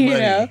 you got money.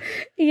 Know?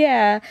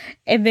 Yeah.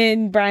 And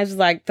then Brian's just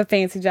like, the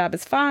fancy job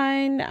is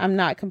fine. I'm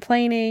not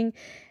complaining.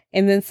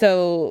 And then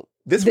so...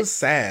 This was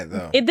sad,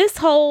 though. This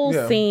whole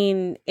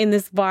scene in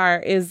this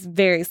bar is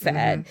very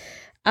sad.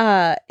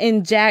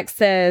 And Jack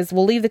says,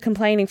 we'll leave the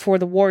complaining for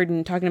the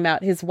warden, talking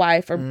about his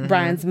wife or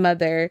Brian's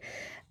mother.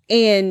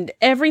 And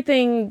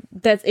everything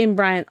that's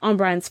on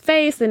Brian's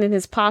face and in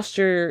his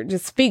posture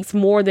just speaks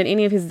more than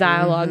any of his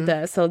dialogue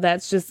does. So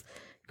that's just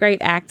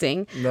great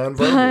acting.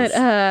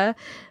 Non-verbals.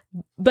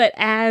 But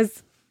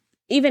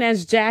even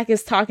as Jack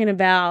is talking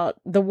about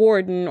the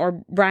warden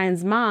or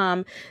Brian's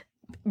mom,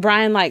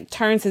 Brian like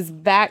turns his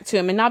back to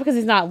him, and not because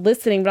he's not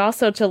listening, but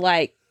also to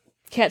like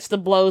catch the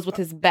blows with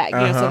his back, you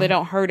know, so they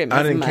don't hurt him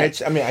as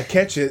much. I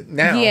catch it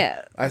now.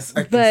 Yeah. I can see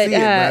it, but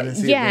I didn't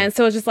see it. And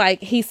so it's just like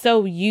he's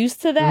so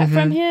used to that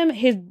from him,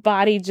 his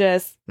body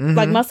just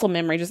like muscle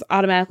memory just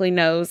automatically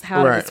knows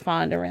how to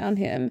respond around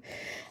him.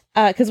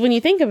 Because when you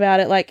think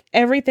about it, like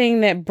everything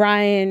that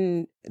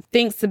Brian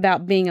thinks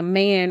about being a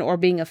man or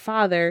being a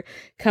father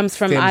comes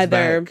from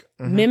either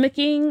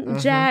mimicking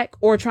Jack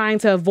or trying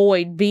to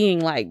avoid being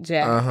like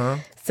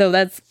Jack. So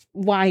that's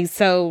why he's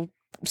so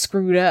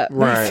screwed up,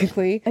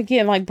 basically.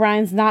 Again, like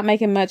Brian's not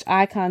making much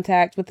eye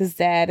contact with his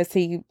dad as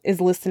he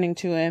is listening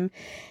to him.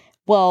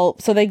 Well,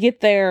 so they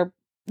get their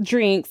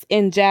drinks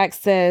and Jack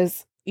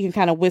says, you can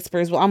kind of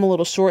whispers, well, I'm a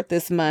little short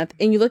this month.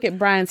 And you look at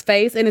Brian's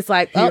face and it's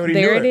like, oh,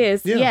 there it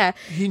is. Yeah.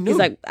 He knew. He's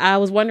like, I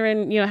was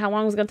wondering, you know, how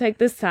long it was going to take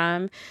this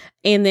time.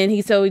 And then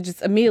he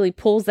just immediately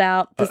pulls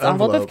out this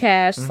envelope of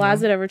cash,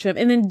 slides it over to him.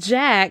 And then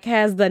Jack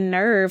has the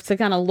nerve to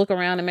kind of look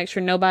around and make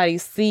sure nobody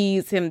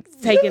sees him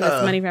taking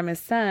this money from his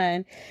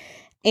son.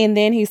 And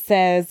then he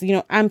says,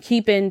 I'm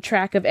keeping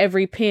track of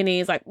every penny.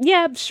 He's like,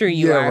 yeah, sure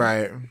you are. Yeah,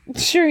 right.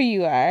 Sure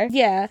you are.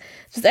 Yeah.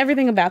 Just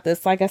everything about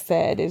this, like I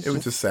said, it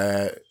was just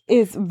sad.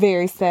 It's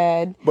very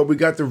sad. But we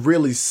got to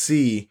really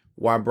see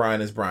why Brian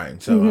is Brian.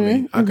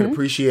 So, I could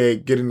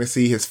appreciate getting to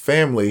see his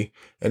family.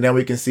 And now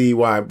we can see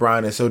why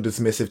Brian is so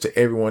dismissive to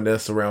everyone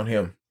that's around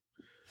him.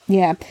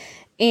 Yeah.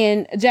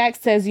 And Jack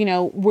says,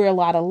 we're a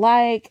lot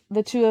alike,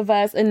 the two of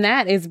us. And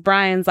that is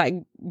Brian's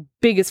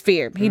biggest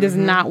fear. He does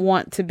not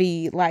want to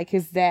be like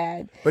his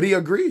dad. But he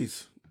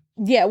agrees.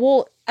 Yeah.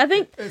 Well, I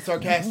think it's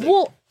sarcastic.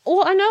 Well,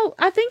 I know.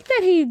 I think that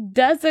he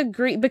does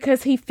agree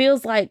because he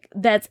feels like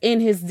that's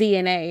in his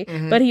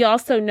DNA. But he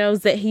also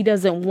knows that he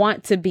doesn't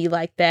want to be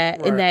like that.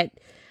 Right. And that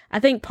I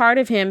think part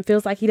of him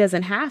feels like he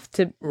doesn't have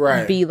to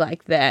be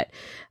like that.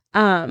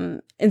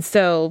 And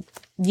so,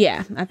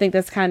 yeah, I think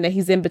that's kind of,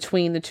 he's in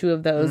between the two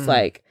of those,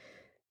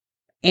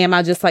 am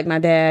I just like my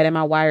dad? Am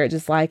I wired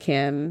just like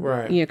him?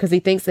 Right. Because he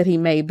thinks that he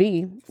may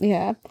be.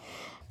 Yeah.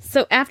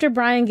 So after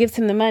Brian gives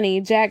him the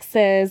money, Jack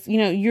says,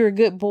 you're a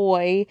good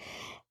boy.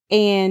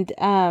 And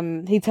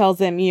he tells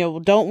him,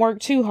 don't work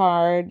too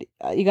hard.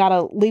 You got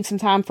to leave some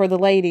time for the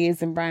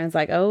ladies. And Brian's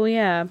like, oh,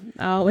 yeah,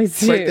 I always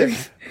do. Right there.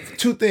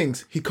 Two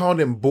things. He called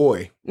him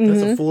boy.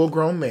 That's a full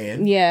grown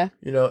man. Yeah.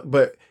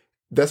 But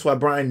that's why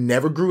Brian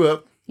never grew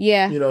up.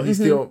 Yeah. He's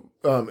still...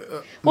 well,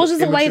 it's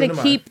just a way to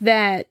keep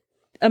that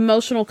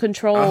emotional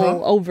control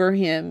over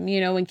him,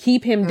 and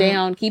keep him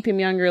down, keep him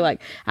younger.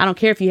 I don't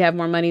care if you have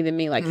more money than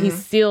me.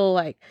 He's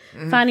still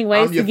finding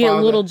ways to get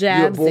little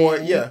jabs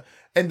in. Yeah.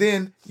 And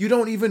then you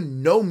don't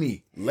even know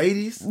me,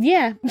 ladies.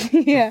 Yeah.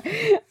 Yeah.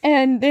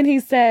 And then he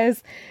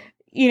says,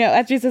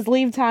 after he says,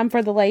 leave time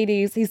for the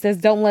ladies, he says,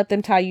 don't let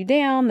them tie you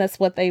down. That's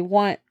what they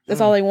want. That's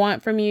all they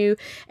want from you.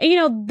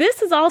 And,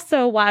 this is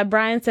also why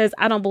Brian says,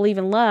 I don't believe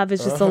in love.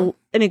 It's just an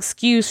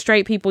excuse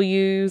straight people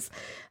use.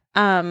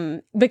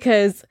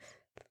 Because,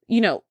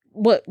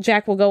 what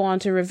Jack will go on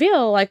to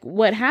reveal,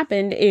 what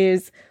happened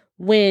is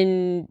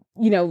when,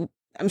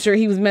 I'm sure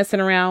he was messing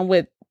around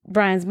with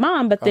Brian's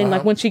mom, but then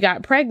when she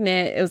got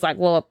pregnant, it was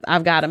well,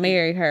 I've got to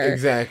marry her.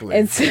 Exactly.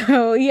 And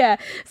so, yeah,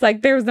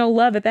 it's there was no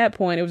love at that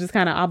point. It was just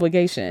kind of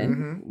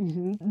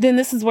obligation. Then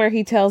this is where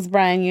he tells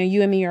Brian,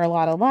 you and me are a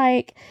lot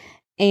alike.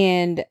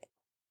 And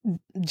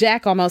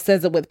Jack almost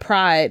says it with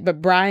pride,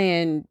 but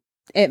Brian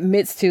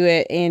admits to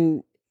it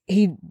and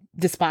he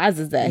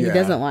despises that. Yeah. He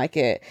doesn't like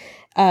it.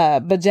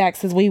 But Jack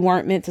says, we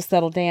weren't meant to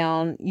settle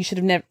down. You should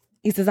have never.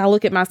 He says, I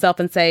look at myself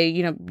and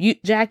say,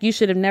 Jack, you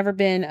should have never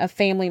been a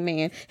family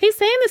man. He's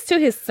saying this to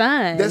his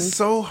son. That's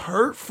so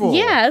hurtful.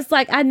 Yeah. It's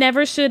I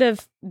never should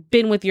have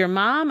been with your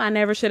mom. I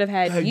never should have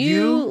had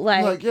you.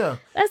 Yeah.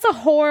 That's a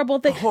horrible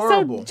thing.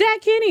 Horrible. So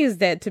Jack Kenny is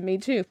dead to me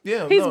too.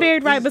 Yeah. He's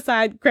buried right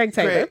beside Craig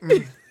Taylor.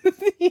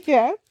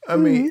 Yeah. I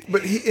mean,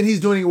 but he's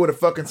doing it with a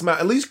fucking smile.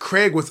 At least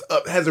Craig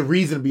has a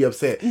reason to be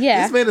upset.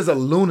 Yeah. This man is a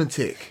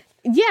lunatic.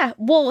 Yeah,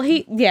 well,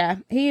 he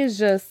is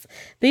just,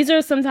 these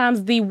are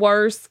sometimes the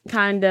worst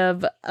kind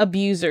of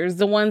abusers,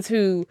 the ones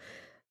who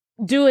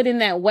do it in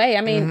that way.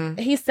 I mean,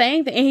 he's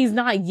saying that, and he's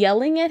not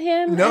yelling at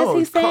him as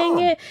he's saying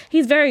it.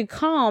 He's very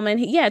calm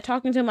and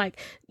talking to him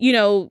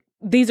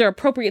these are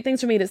appropriate things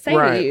for me to say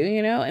to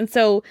you, And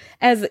so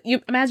as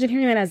you imagine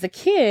hearing that as a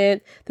kid,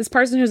 this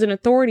person who's an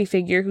authority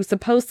figure who's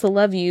supposed to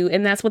love you,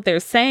 and that's what they're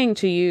saying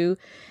to you,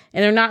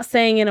 and they're not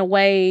saying in a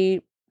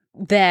way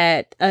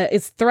that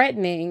is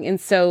threatening. And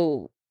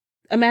so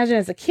imagine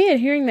as a kid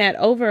hearing that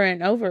over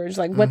and over, just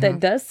what that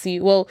does to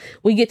you. Well,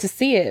 we get to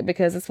see it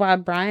because that's why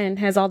Brian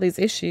has all these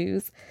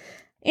issues.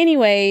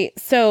 Anyway,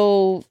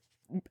 so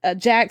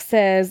Jack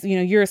says,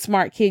 you're a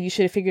smart kid. You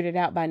should have figured it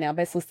out by now.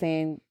 Basically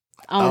saying,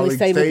 I only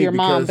stayed with your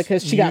mom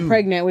because she got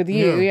pregnant with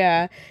you.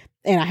 Yeah.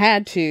 And I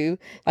had to,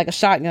 like a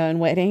shotgun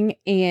wedding.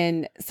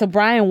 And so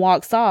Brian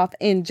walks off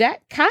and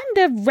Jack kind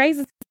of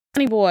raises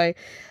honey boy.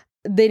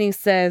 Then he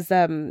says,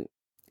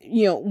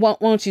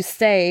 won't you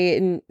stay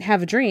and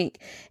have a drink?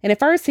 And at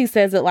first he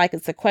says it like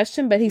it's a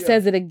question, but he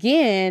says it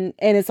again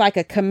and it's like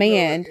a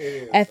command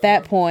at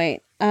that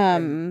point.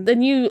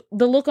 The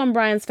look on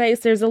Brian's face,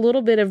 there's a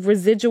little bit of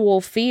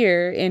residual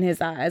fear in his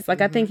eyes.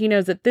 I think he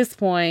knows at this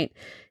point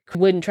he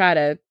wouldn't try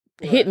to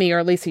hit me, or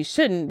at least he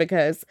shouldn't,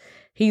 because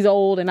he's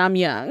old and I'm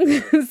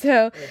young.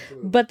 So,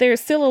 but there's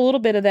still a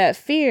little bit of that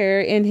fear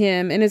in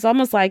him. And it's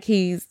almost like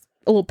he's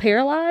a little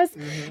paralyzed,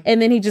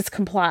 and then he just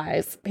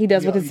complies. He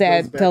does what his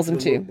dad tells him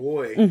to.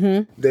 Boy,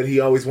 that he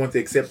always wants the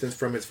acceptance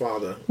from his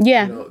father.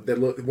 Yeah, that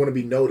want to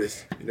be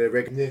noticed, that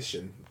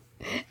recognition.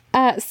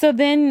 So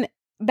then,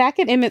 back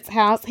at Emmett's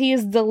house, he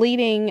is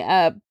deleting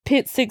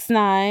Pit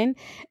 6ix9ine,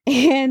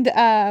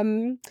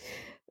 and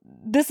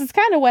this is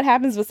kind of what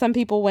happens with some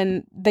people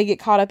when they get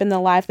caught up in the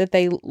life that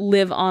they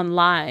live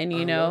online.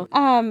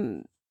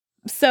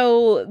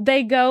 So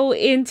they go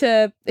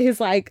into his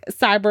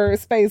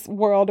cyberspace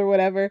world or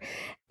whatever,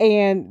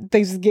 and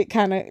they just get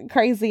kind of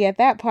crazy at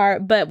that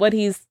part. But what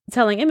he's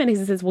telling Emmett, he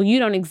says, well, you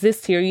don't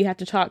exist here. You have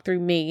to talk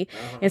through me.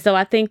 And so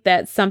I think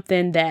that's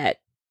something that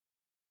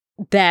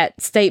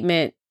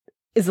statement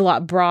is a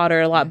lot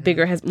broader, a lot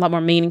bigger, has a lot more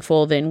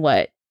meaningful than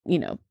what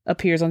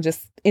appears in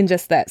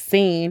just that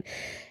scene.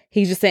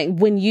 He's just saying,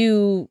 when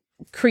you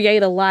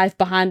create a life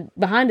behind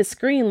a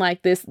screen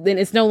like this, then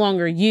it's no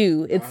longer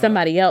you, it's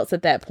somebody else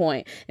at that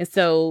point. And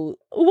so,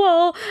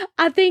 well,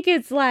 I think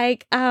it's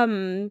like,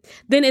 then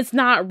it's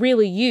not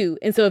really you.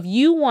 And so if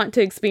you want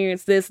to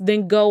experience this,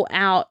 then go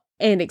out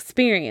and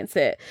experience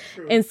it.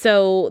 True. And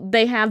so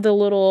they have the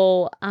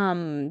little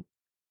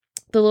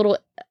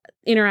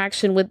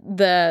interaction with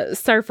the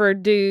surfer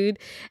dude,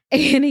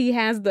 and he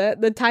has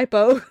the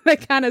typo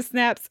that kind of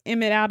snaps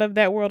Emmett out of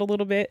that world a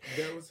little bit.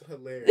 That was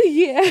hilarious.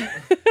 Yeah.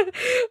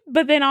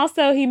 But then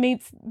also he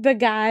meets the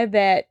guy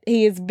that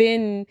he has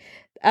been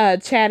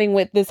chatting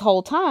with this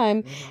whole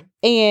time,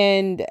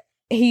 and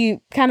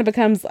he kind of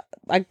becomes,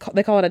 like,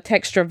 they call it a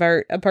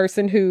textrovert, a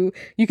person who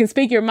you can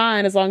speak your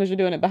mind as long as you're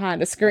doing it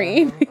behind a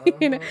screen.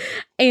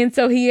 And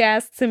so he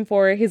asks him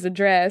for his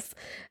address,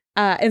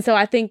 and so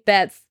I think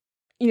that's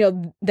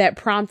that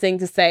prompting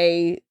to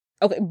say,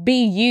 okay,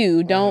 be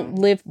you. Don't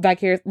live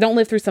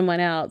through someone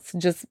else.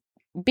 Just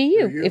be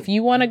you. If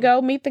you want to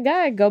go meet the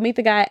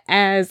guy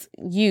as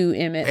you,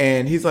 Emmett.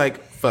 And he's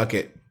like, fuck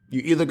it.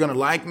 You're either going to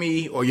like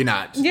me or you're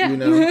not. Yeah.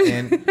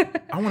 And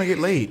I want to get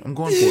laid. I'm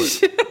going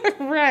for it.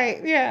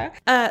 Right.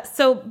 Yeah.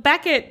 So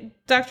back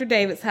at Dr.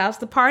 David's house,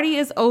 the party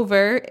is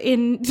over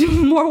in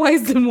more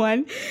ways than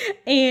one.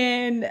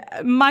 And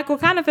Michael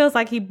kind of feels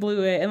like he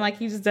blew it and like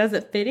he just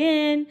doesn't fit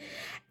in.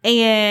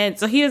 And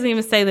so he doesn't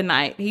even stay the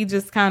night. He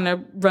just kind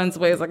of runs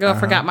away. He's like, I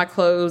forgot my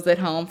clothes at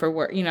home for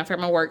work. I forgot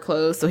my work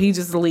clothes. So he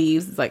just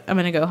leaves. It's like, I'm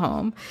going to go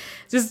home.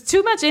 Just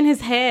too much in his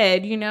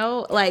head,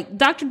 Like,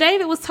 Dr.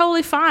 David was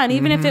totally fine.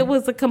 Even if it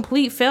was a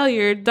complete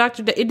failure, it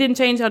didn't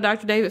change how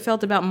Dr. David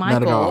felt about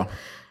Michael. Not at all.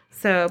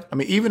 So, I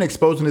mean, even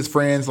exposing his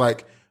friends,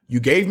 like, you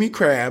gave me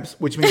crabs,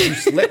 which means you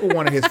slept with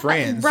one of his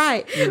friends.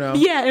 Right.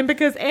 Yeah, and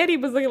because Eddie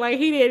was looking like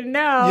he didn't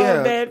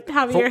know that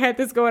Javier had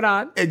this going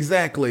on.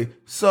 Exactly.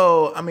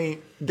 So, I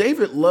mean,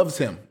 David loves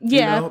him.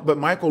 Yeah. But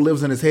Michael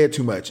lives in his head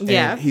too much.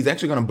 And he's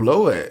actually going to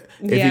blow it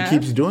if he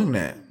keeps doing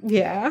that.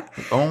 Yeah.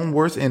 Own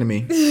worst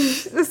enemy.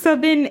 So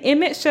then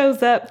Emmett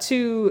shows up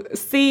to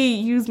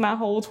use my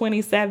whole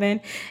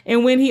 27.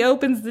 And when he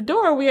opens the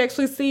door, we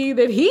actually see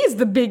that he's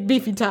the big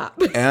beefy top.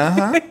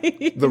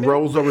 The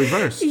roles are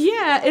reversed.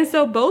 Yeah. And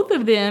so both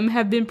of them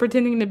have been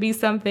pretending to be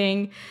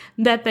something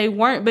that they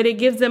weren't, but it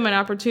gives them an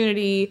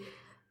opportunity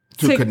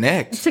to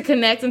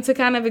connect and to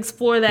kind of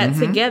explore that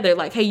together.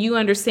 Like, hey, you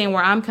understand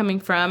where I'm coming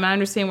from. I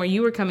understand where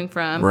you were coming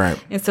from.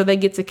 Right. And so they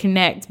get to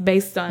connect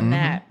based on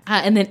that.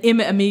 And then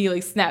Emmett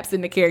immediately snaps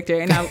into character.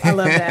 And I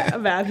love that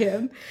about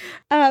him.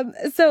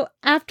 So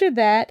after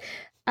that,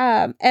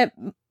 at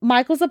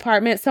Michael's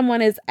apartment,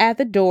 someone is at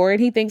the door and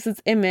he thinks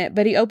it's Emmett,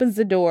 but he opens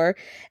the door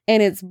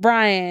and it's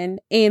Brian.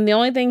 And the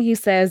only thing he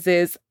says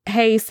is,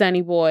 "Hey,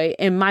 Sonny boy."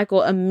 And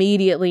Michael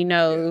immediately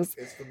knows.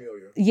 Yeah, it's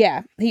familiar.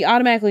 Yeah, he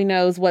automatically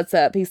knows what's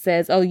up. He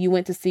says, "Oh, you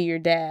went to see your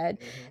dad."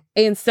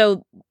 And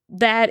so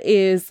that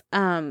is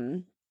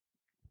a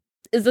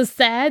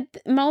sad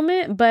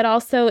moment, but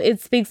also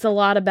it speaks a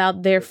lot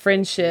about their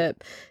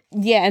friendship.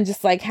 Yeah, and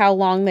just like how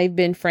long they've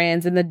been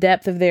friends and the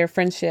depth of their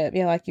friendship.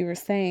 Yeah, like you were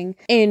saying.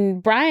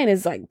 And Brian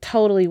is like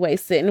totally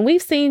wasted. And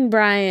we've seen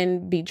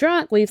Brian be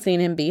drunk. We've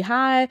seen him be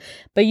high.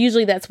 But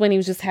usually that's when he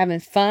was just having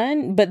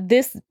fun. But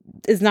this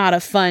is not a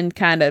fun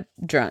kind of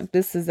drunk.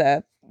 This is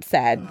a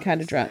sad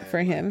kind of drunk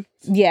for him.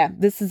 Yeah,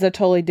 this is a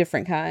totally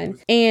different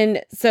kind.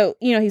 And so,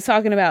 he's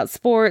talking about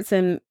sports,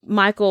 and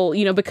Michael,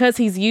 because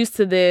he's used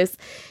to this,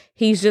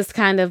 he's just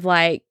kind of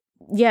like,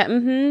 yeah,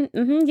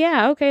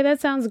 yeah, okay,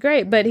 that sounds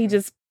great. But he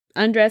just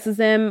undresses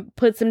him,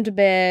 puts him to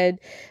bed,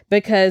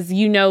 because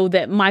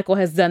that Michael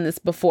has done this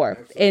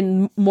before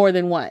and more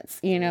than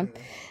once,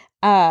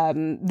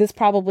 This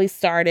probably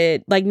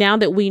started, like, now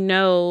that we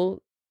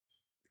know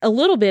a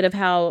little bit of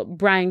how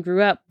Brian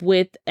grew up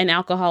with an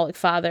alcoholic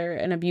father,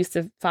 an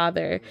abusive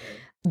father,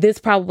 this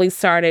probably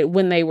started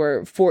when they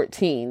were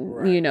 14,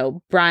 right.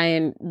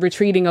 Brian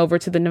retreating over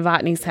to the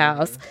Novotny's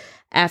house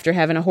after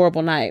having a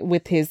horrible night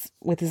with his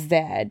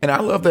dad. And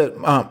I love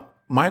that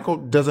Michael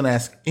doesn't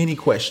ask any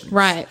questions.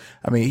 Right.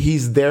 I mean,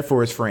 he's there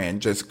for his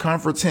friend. Just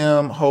comforts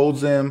him,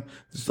 holds him,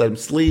 just let him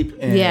sleep,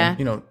 and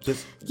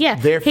just there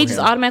for him. He just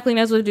automatically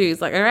knows what to do.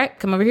 He's like, all right,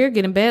 come over here,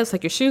 get in bed, let's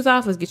take your shoes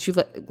off, let's get you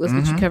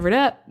covered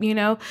up,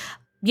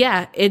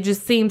 Yeah, it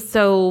just seems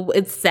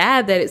it's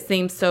sad that it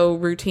seems so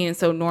routine and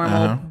so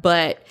normal,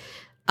 but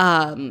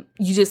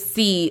you just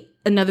see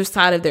another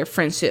side of their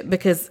friendship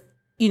because,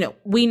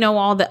 we know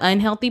all the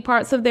unhealthy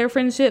parts of their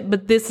friendship,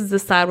 but this is the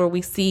side where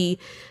we see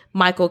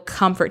Michael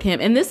comfort him.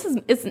 And this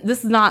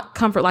is not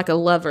comfort like a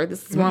lover.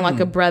 This is more like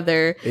a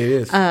brother. It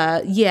is.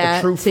 A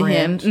true to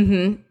friend.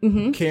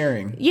 Him.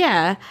 Caring.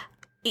 Yeah.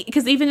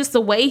 Because even just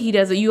the way he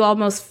does it, you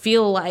almost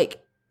feel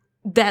like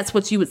that's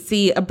what you would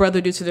see a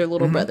brother do to their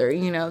little brother,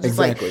 just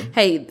exactly. Like,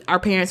 hey, our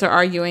parents are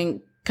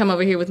arguing, come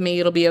over here with me,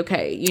 it'll be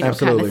okay,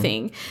 Absolutely. Kind of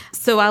thing.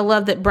 So I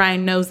love that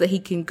Brian knows that he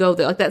can go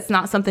there. Like, that's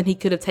not something he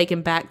could have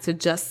taken back to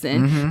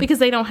Justin because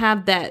they don't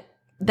have that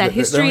that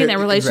history and that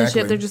relationship.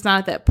 Exactly. They're just not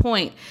at that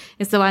point.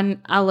 And so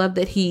I love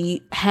that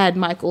he had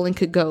Michael and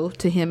could go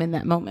to him in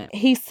that moment.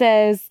 He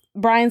says,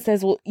 Brian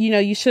says, well,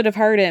 you should have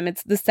heard him.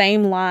 It's the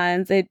same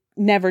lines. It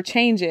never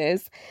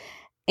changes.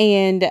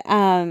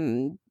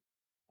 And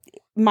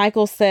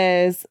Michael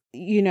says,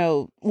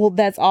 well,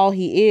 that's all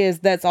he is.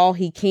 That's all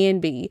he can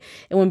be.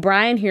 And when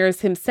Brian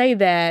hears him say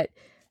that,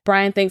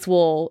 Brian thinks,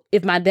 well,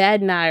 if my dad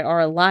and I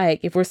are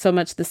alike, if we're so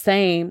much the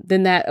same,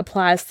 then that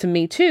applies to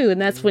me too.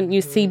 And that's when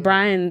you see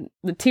Brian,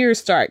 the tears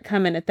start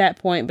coming at that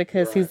point,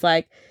 because he's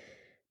like,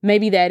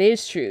 maybe that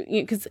is true.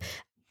 Because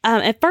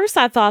at first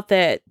I thought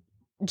that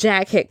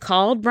Jack had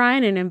called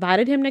Brian and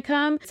invited him to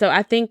come. So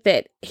I think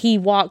that he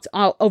walked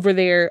over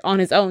there on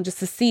his own just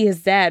to see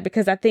his dad,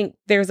 because I think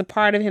there's a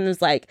part of him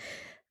that's like,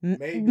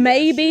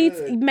 maybe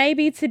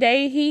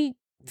today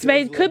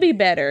could be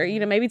better.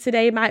 Maybe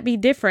today might be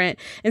different.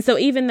 And so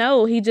even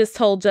though he just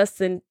told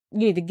Justin, you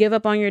need to give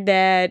up on your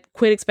dad,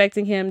 quit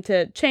expecting him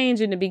to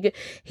change and to be good,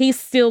 he's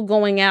still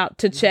going out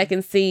to check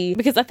and see,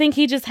 because I think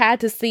he just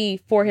had to see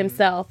for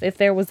himself if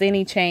there was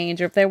any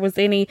change or if there was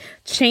any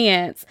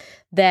chance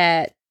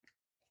that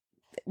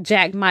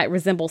Jack might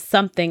resemble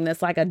something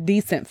that's like a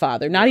decent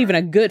father, not even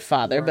a good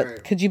father,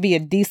 but could you be a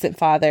decent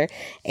father?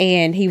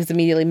 And he was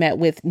immediately met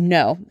with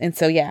no. And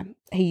so, yeah,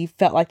 he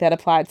felt like that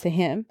applied to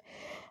him.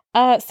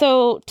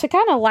 So to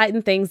kind of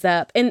lighten things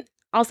up, and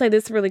I'll say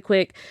this really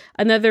quick,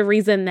 another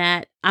reason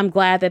that I'm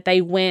glad that they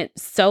went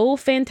so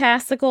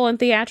fantastical and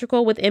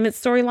theatrical with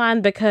Emmett's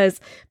storyline, because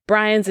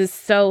Brian's is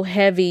so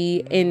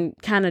heavy and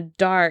kind of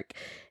dark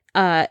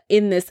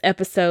in this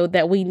episode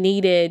that we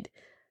needed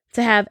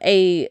to have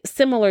a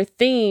similar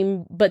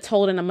theme, but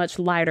told in a much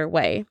lighter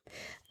way.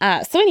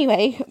 So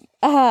anyway,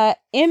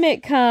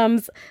 Emmett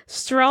comes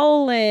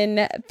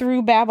strolling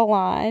through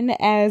Babylon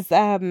as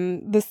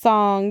the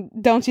song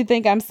 "Don't You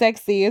Think I'm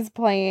Sexy" is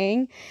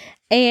playing.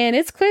 And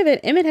it's clear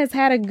that Emmett has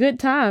had a good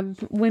time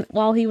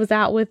while he was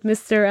out with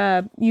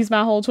Mr. Use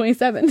My Hole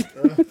 27.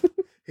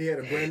 He had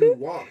a brand new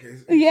walk.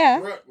 His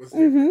strut was He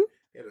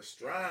had a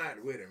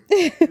stride with him.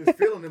 He was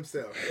feeling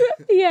himself.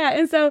 Yeah,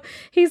 and so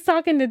he's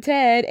talking to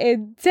Ted,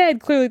 and Ted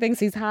clearly thinks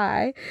he's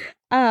high.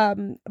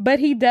 But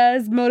he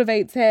does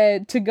motivate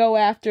Ted to go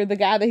after the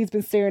guy that he's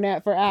been staring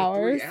at for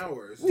hours. 3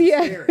 hours.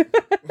 Yeah.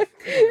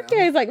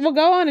 Yeah, he's like, well,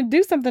 go on and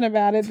do something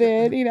about it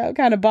then,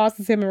 kind of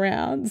bosses him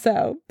around.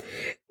 So,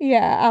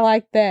 yeah, I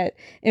like that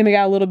Emma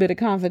got a little bit of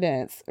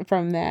confidence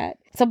from that.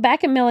 So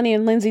back at Melanie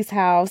and Lindsay's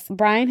house,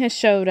 Brian has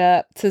showed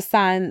up to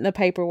sign the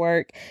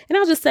paperwork. And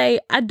I'll just say,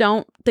 I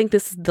don't think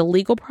this is the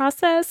legal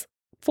process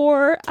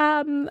for it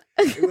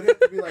would have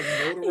to be like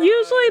notarized.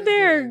 Usually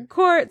there are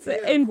courts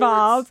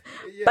involved.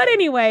 Courts. Yeah. But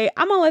anyway,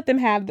 I'm gonna let them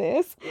have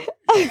this.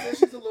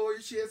 She's a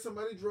lawyer. She had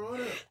somebody draw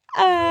it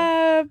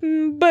up.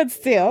 But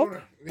still.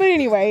 But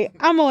anyway,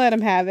 I'm gonna let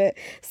him have it.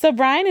 So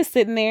Brian is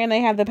sitting there and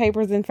they have the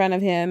papers in front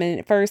of him, and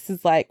at first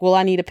it's like, well,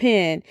 I need a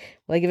pen.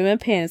 Well, they give him a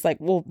pen. It's like,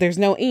 well, there's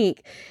no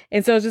ink.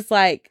 And so it's just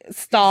like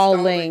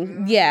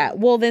stalling. Yeah.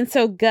 Well, then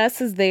so Gus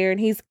is there and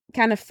he's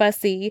kind of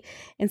fussy,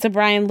 and so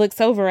Brian looks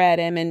over at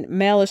him, and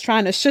Mel is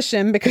trying to shush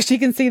him because she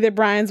can see that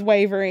Brian's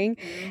wavering.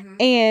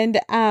 And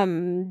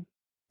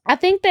I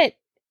think that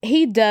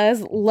he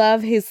does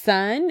love his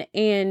son,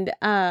 and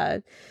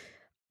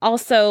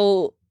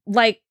also,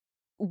 like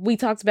we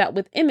talked about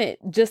with Emmett,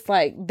 just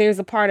like there's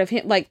a part of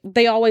him, like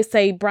they always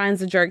say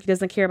Brian's a jerk, he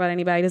doesn't care about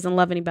anybody, he doesn't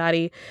love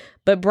anybody,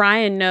 but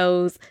Brian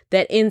knows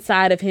that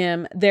inside of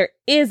him there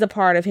is a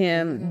part of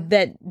him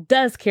that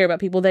does care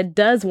about people, that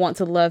does want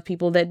to love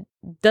people, that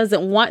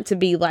doesn't want to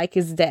be like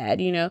his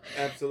dad,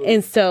 Absolutely.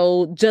 And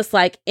so just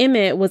like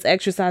Emmett was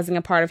exercising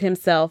a part of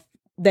himself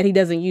that he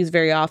doesn't use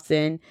very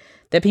often,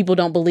 that people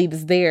don't believe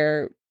is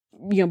there,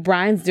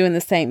 Brian's doing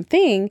the same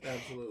thing.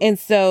 Absolutely. And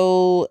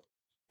so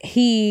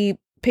he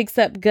picks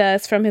up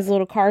Gus from his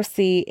little car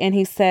seat and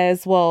he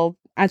says, well,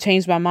 I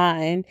changed my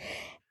mind.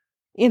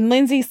 And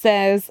Lindsay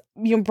says,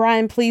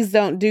 Brian, please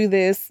don't do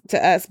this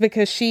to us,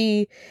 because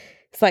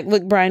it's like,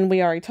 look, Brian,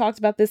 we already talked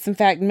about this. In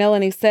fact,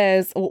 Melanie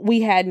says, well,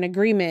 we had an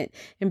agreement.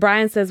 And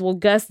Brian says, well,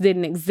 Gus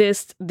didn't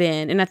exist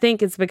then. And I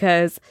think it's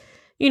because,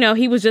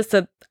 he was just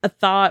a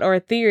thought or a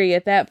theory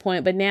at that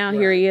point. But now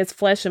here he is,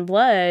 flesh and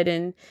blood.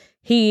 And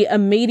he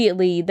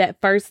immediately, that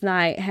first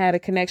night, had a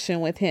connection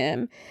with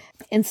him.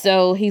 And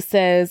so he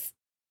says,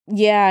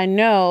 yeah, I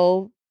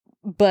know,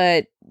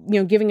 but,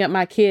 giving up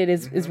my kid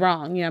is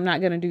wrong. I'm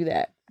not going to do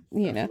that,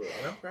 I'm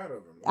proud of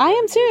him. I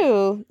am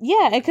too.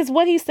 Yeah, because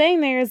what he's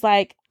saying there is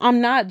like, I'm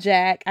not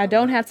Jack. I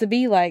don't have to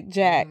be like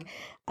Jack.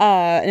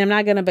 And I'm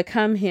not going to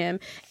become him.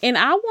 And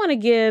I want to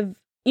give,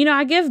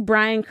 I give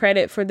Brian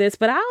credit for this,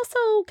 but I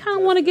also kind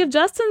of want to give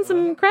Justin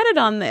some credit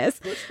on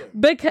this.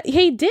 Because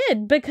he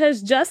did,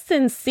 because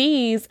Justin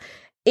sees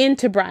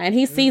into Brian.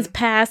 He sees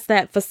past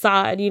that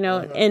facade,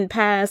 and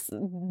past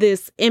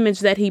this image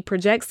that he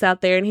projects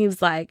out there. And he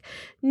was like,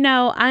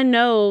 no, I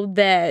know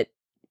that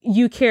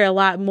you care a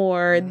lot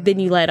more than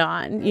you let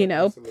on,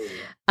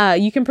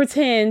 you can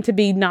pretend to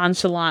be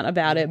nonchalant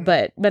about it,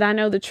 but I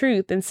know the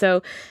truth. And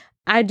so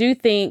I do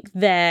think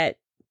that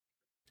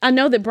I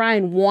know that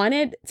Brian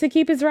wanted to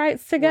keep his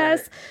rights to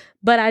Gus,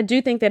 but I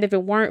do think that if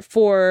it weren't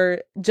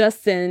for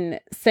Justin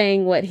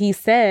saying what he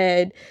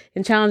said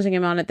and challenging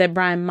him on it, that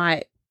Brian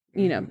might,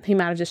 you know, he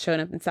might have just shown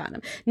up and signed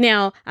him.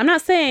 Now, I'm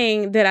not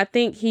saying that I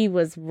think he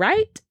was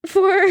right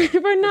for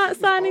not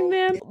signing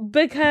them,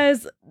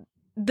 because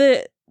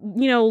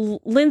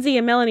Lindsay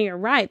and Melanie are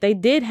right. They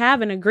did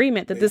have an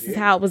agreement that this is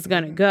how it was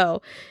going to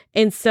go.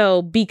 And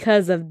so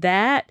because of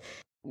that,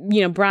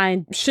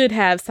 Brian should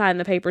have signed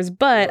the papers,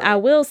 but I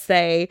will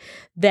say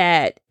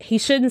that he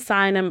shouldn't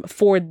sign them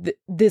for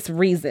this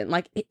reason.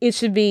 Like, it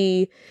should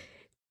be,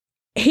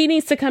 he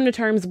needs to come to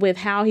terms with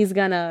how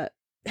to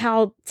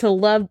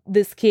love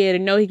this kid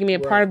and know he can be a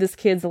part of this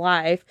kid's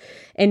life,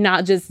 and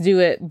not just do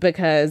it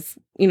because,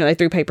 they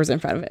threw papers in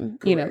front of him.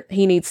 Correct.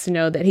 He needs to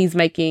know that he's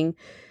making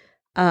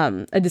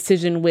a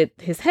decision with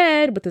his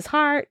head, with his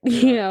heart,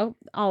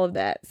 all of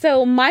that.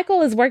 So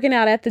Michael is working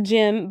out at the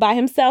gym by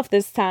himself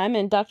this time,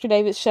 and Dr.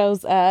 David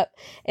shows up,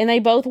 and they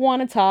both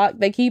want to talk.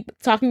 They keep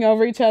talking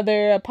over each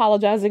other,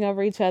 apologizing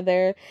over each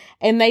other,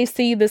 and they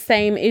see the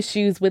same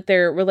issues with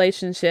their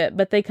relationship,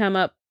 but they come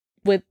up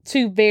with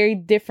two very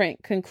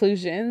different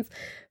conclusions.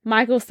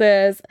 Michael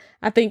says,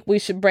 I think we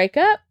should break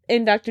up,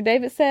 and Dr.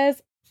 David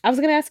says, I was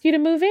going to ask you to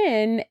move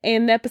in.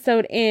 And the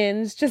episode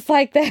ends just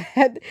like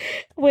that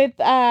with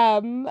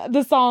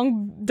the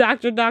song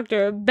Doctor,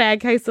 Doctor, Bad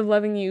Case of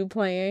Loving You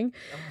playing.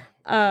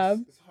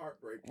 It's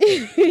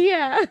heartbreaking.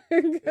 Yeah.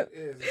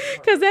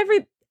 Because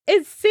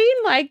it seemed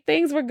like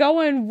things were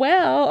going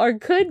well or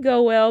could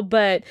go well,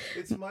 but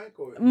it's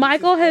Michael.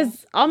 Michael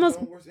has almost,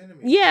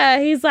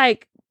 he's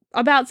like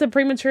about to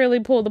prematurely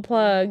pull the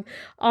plug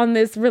on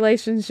this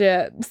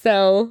relationship.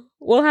 So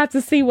we'll have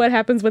to see what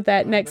happens with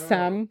that next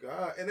time.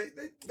 God. And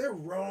they're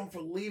wrong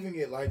for leaving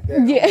it like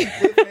that. Yeah.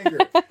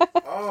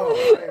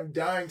 Oh, I am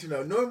dying to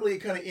know. Normally it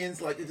kind of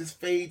ends like it just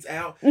fades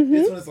out. Mm-hmm.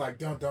 This one is like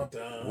dun dun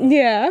dun.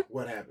 Yeah.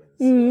 What happens?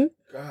 Mm-hmm.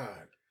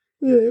 God.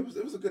 Yeah,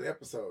 it was a good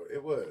episode.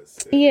 It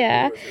was.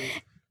 It was.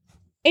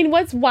 And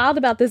what's wild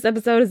about this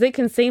episode is it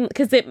can seem,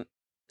 because it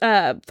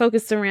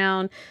focused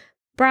around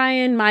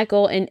Brian,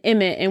 Michael, and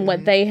Emmett and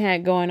what they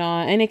had going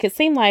on. And it could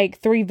seem like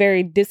three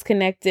very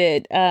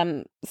disconnected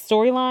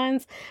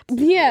storylines.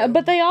 Yeah,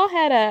 but they all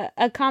had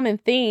a common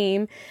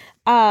theme,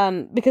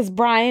 because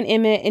Brian,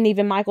 Emmett, and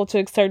even Michael to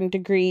a certain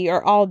degree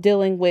are all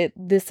dealing with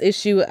this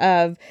issue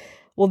of,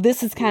 well,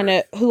 this is kind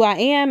of who I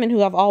am and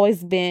who I've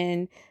always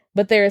been,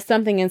 but there is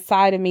something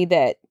inside of me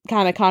that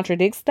kind of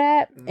contradicts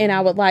that. And I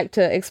would like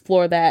to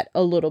explore that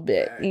a little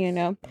bit,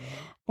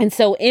 And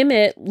so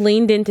Emmett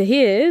leaned into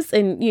his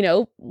and,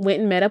 went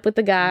and met up with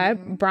the guy.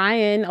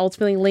 Brian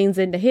ultimately leans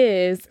into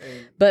his,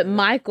 but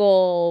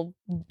Michael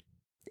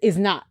is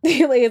not.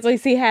 At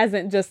least he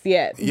hasn't just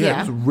yet. Yeah, it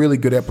was a really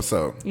good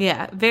episode.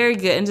 Yeah, very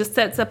good. And just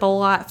sets up a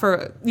lot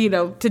for,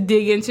 to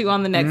dig into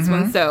on the next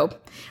one. So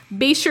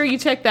be sure you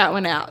check that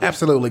one out.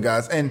 Absolutely,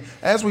 guys. And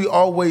as we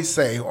always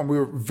say,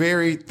 we're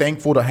very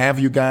thankful to have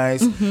you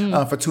guys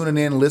for tuning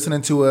in and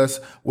listening to us.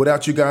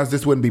 Without you guys,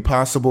 this wouldn't be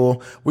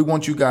possible. We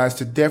want you guys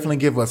to definitely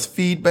give us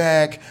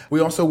feedback.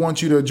 We also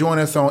want you to join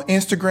us on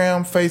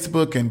Instagram,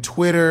 Facebook, and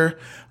Twitter.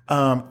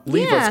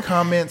 Leave us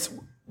comments.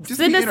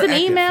 Send us an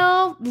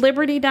email,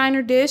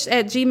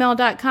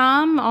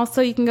 libertydinerdish@gmail.com.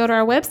 Also, you can go to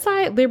our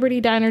website,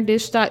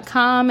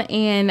 libertydinerdish.com,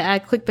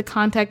 and click the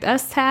Contact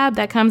Us tab.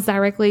 That comes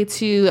directly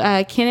to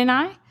Ken and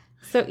I.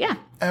 So, yeah.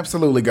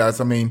 Absolutely, guys.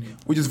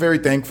 We're just very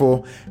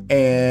thankful.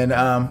 And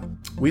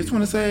we just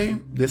want to say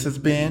this has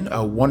been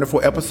a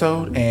wonderful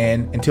episode.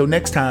 And until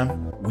next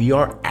time, we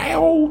are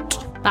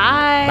out.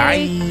 Bye.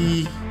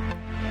 Bye.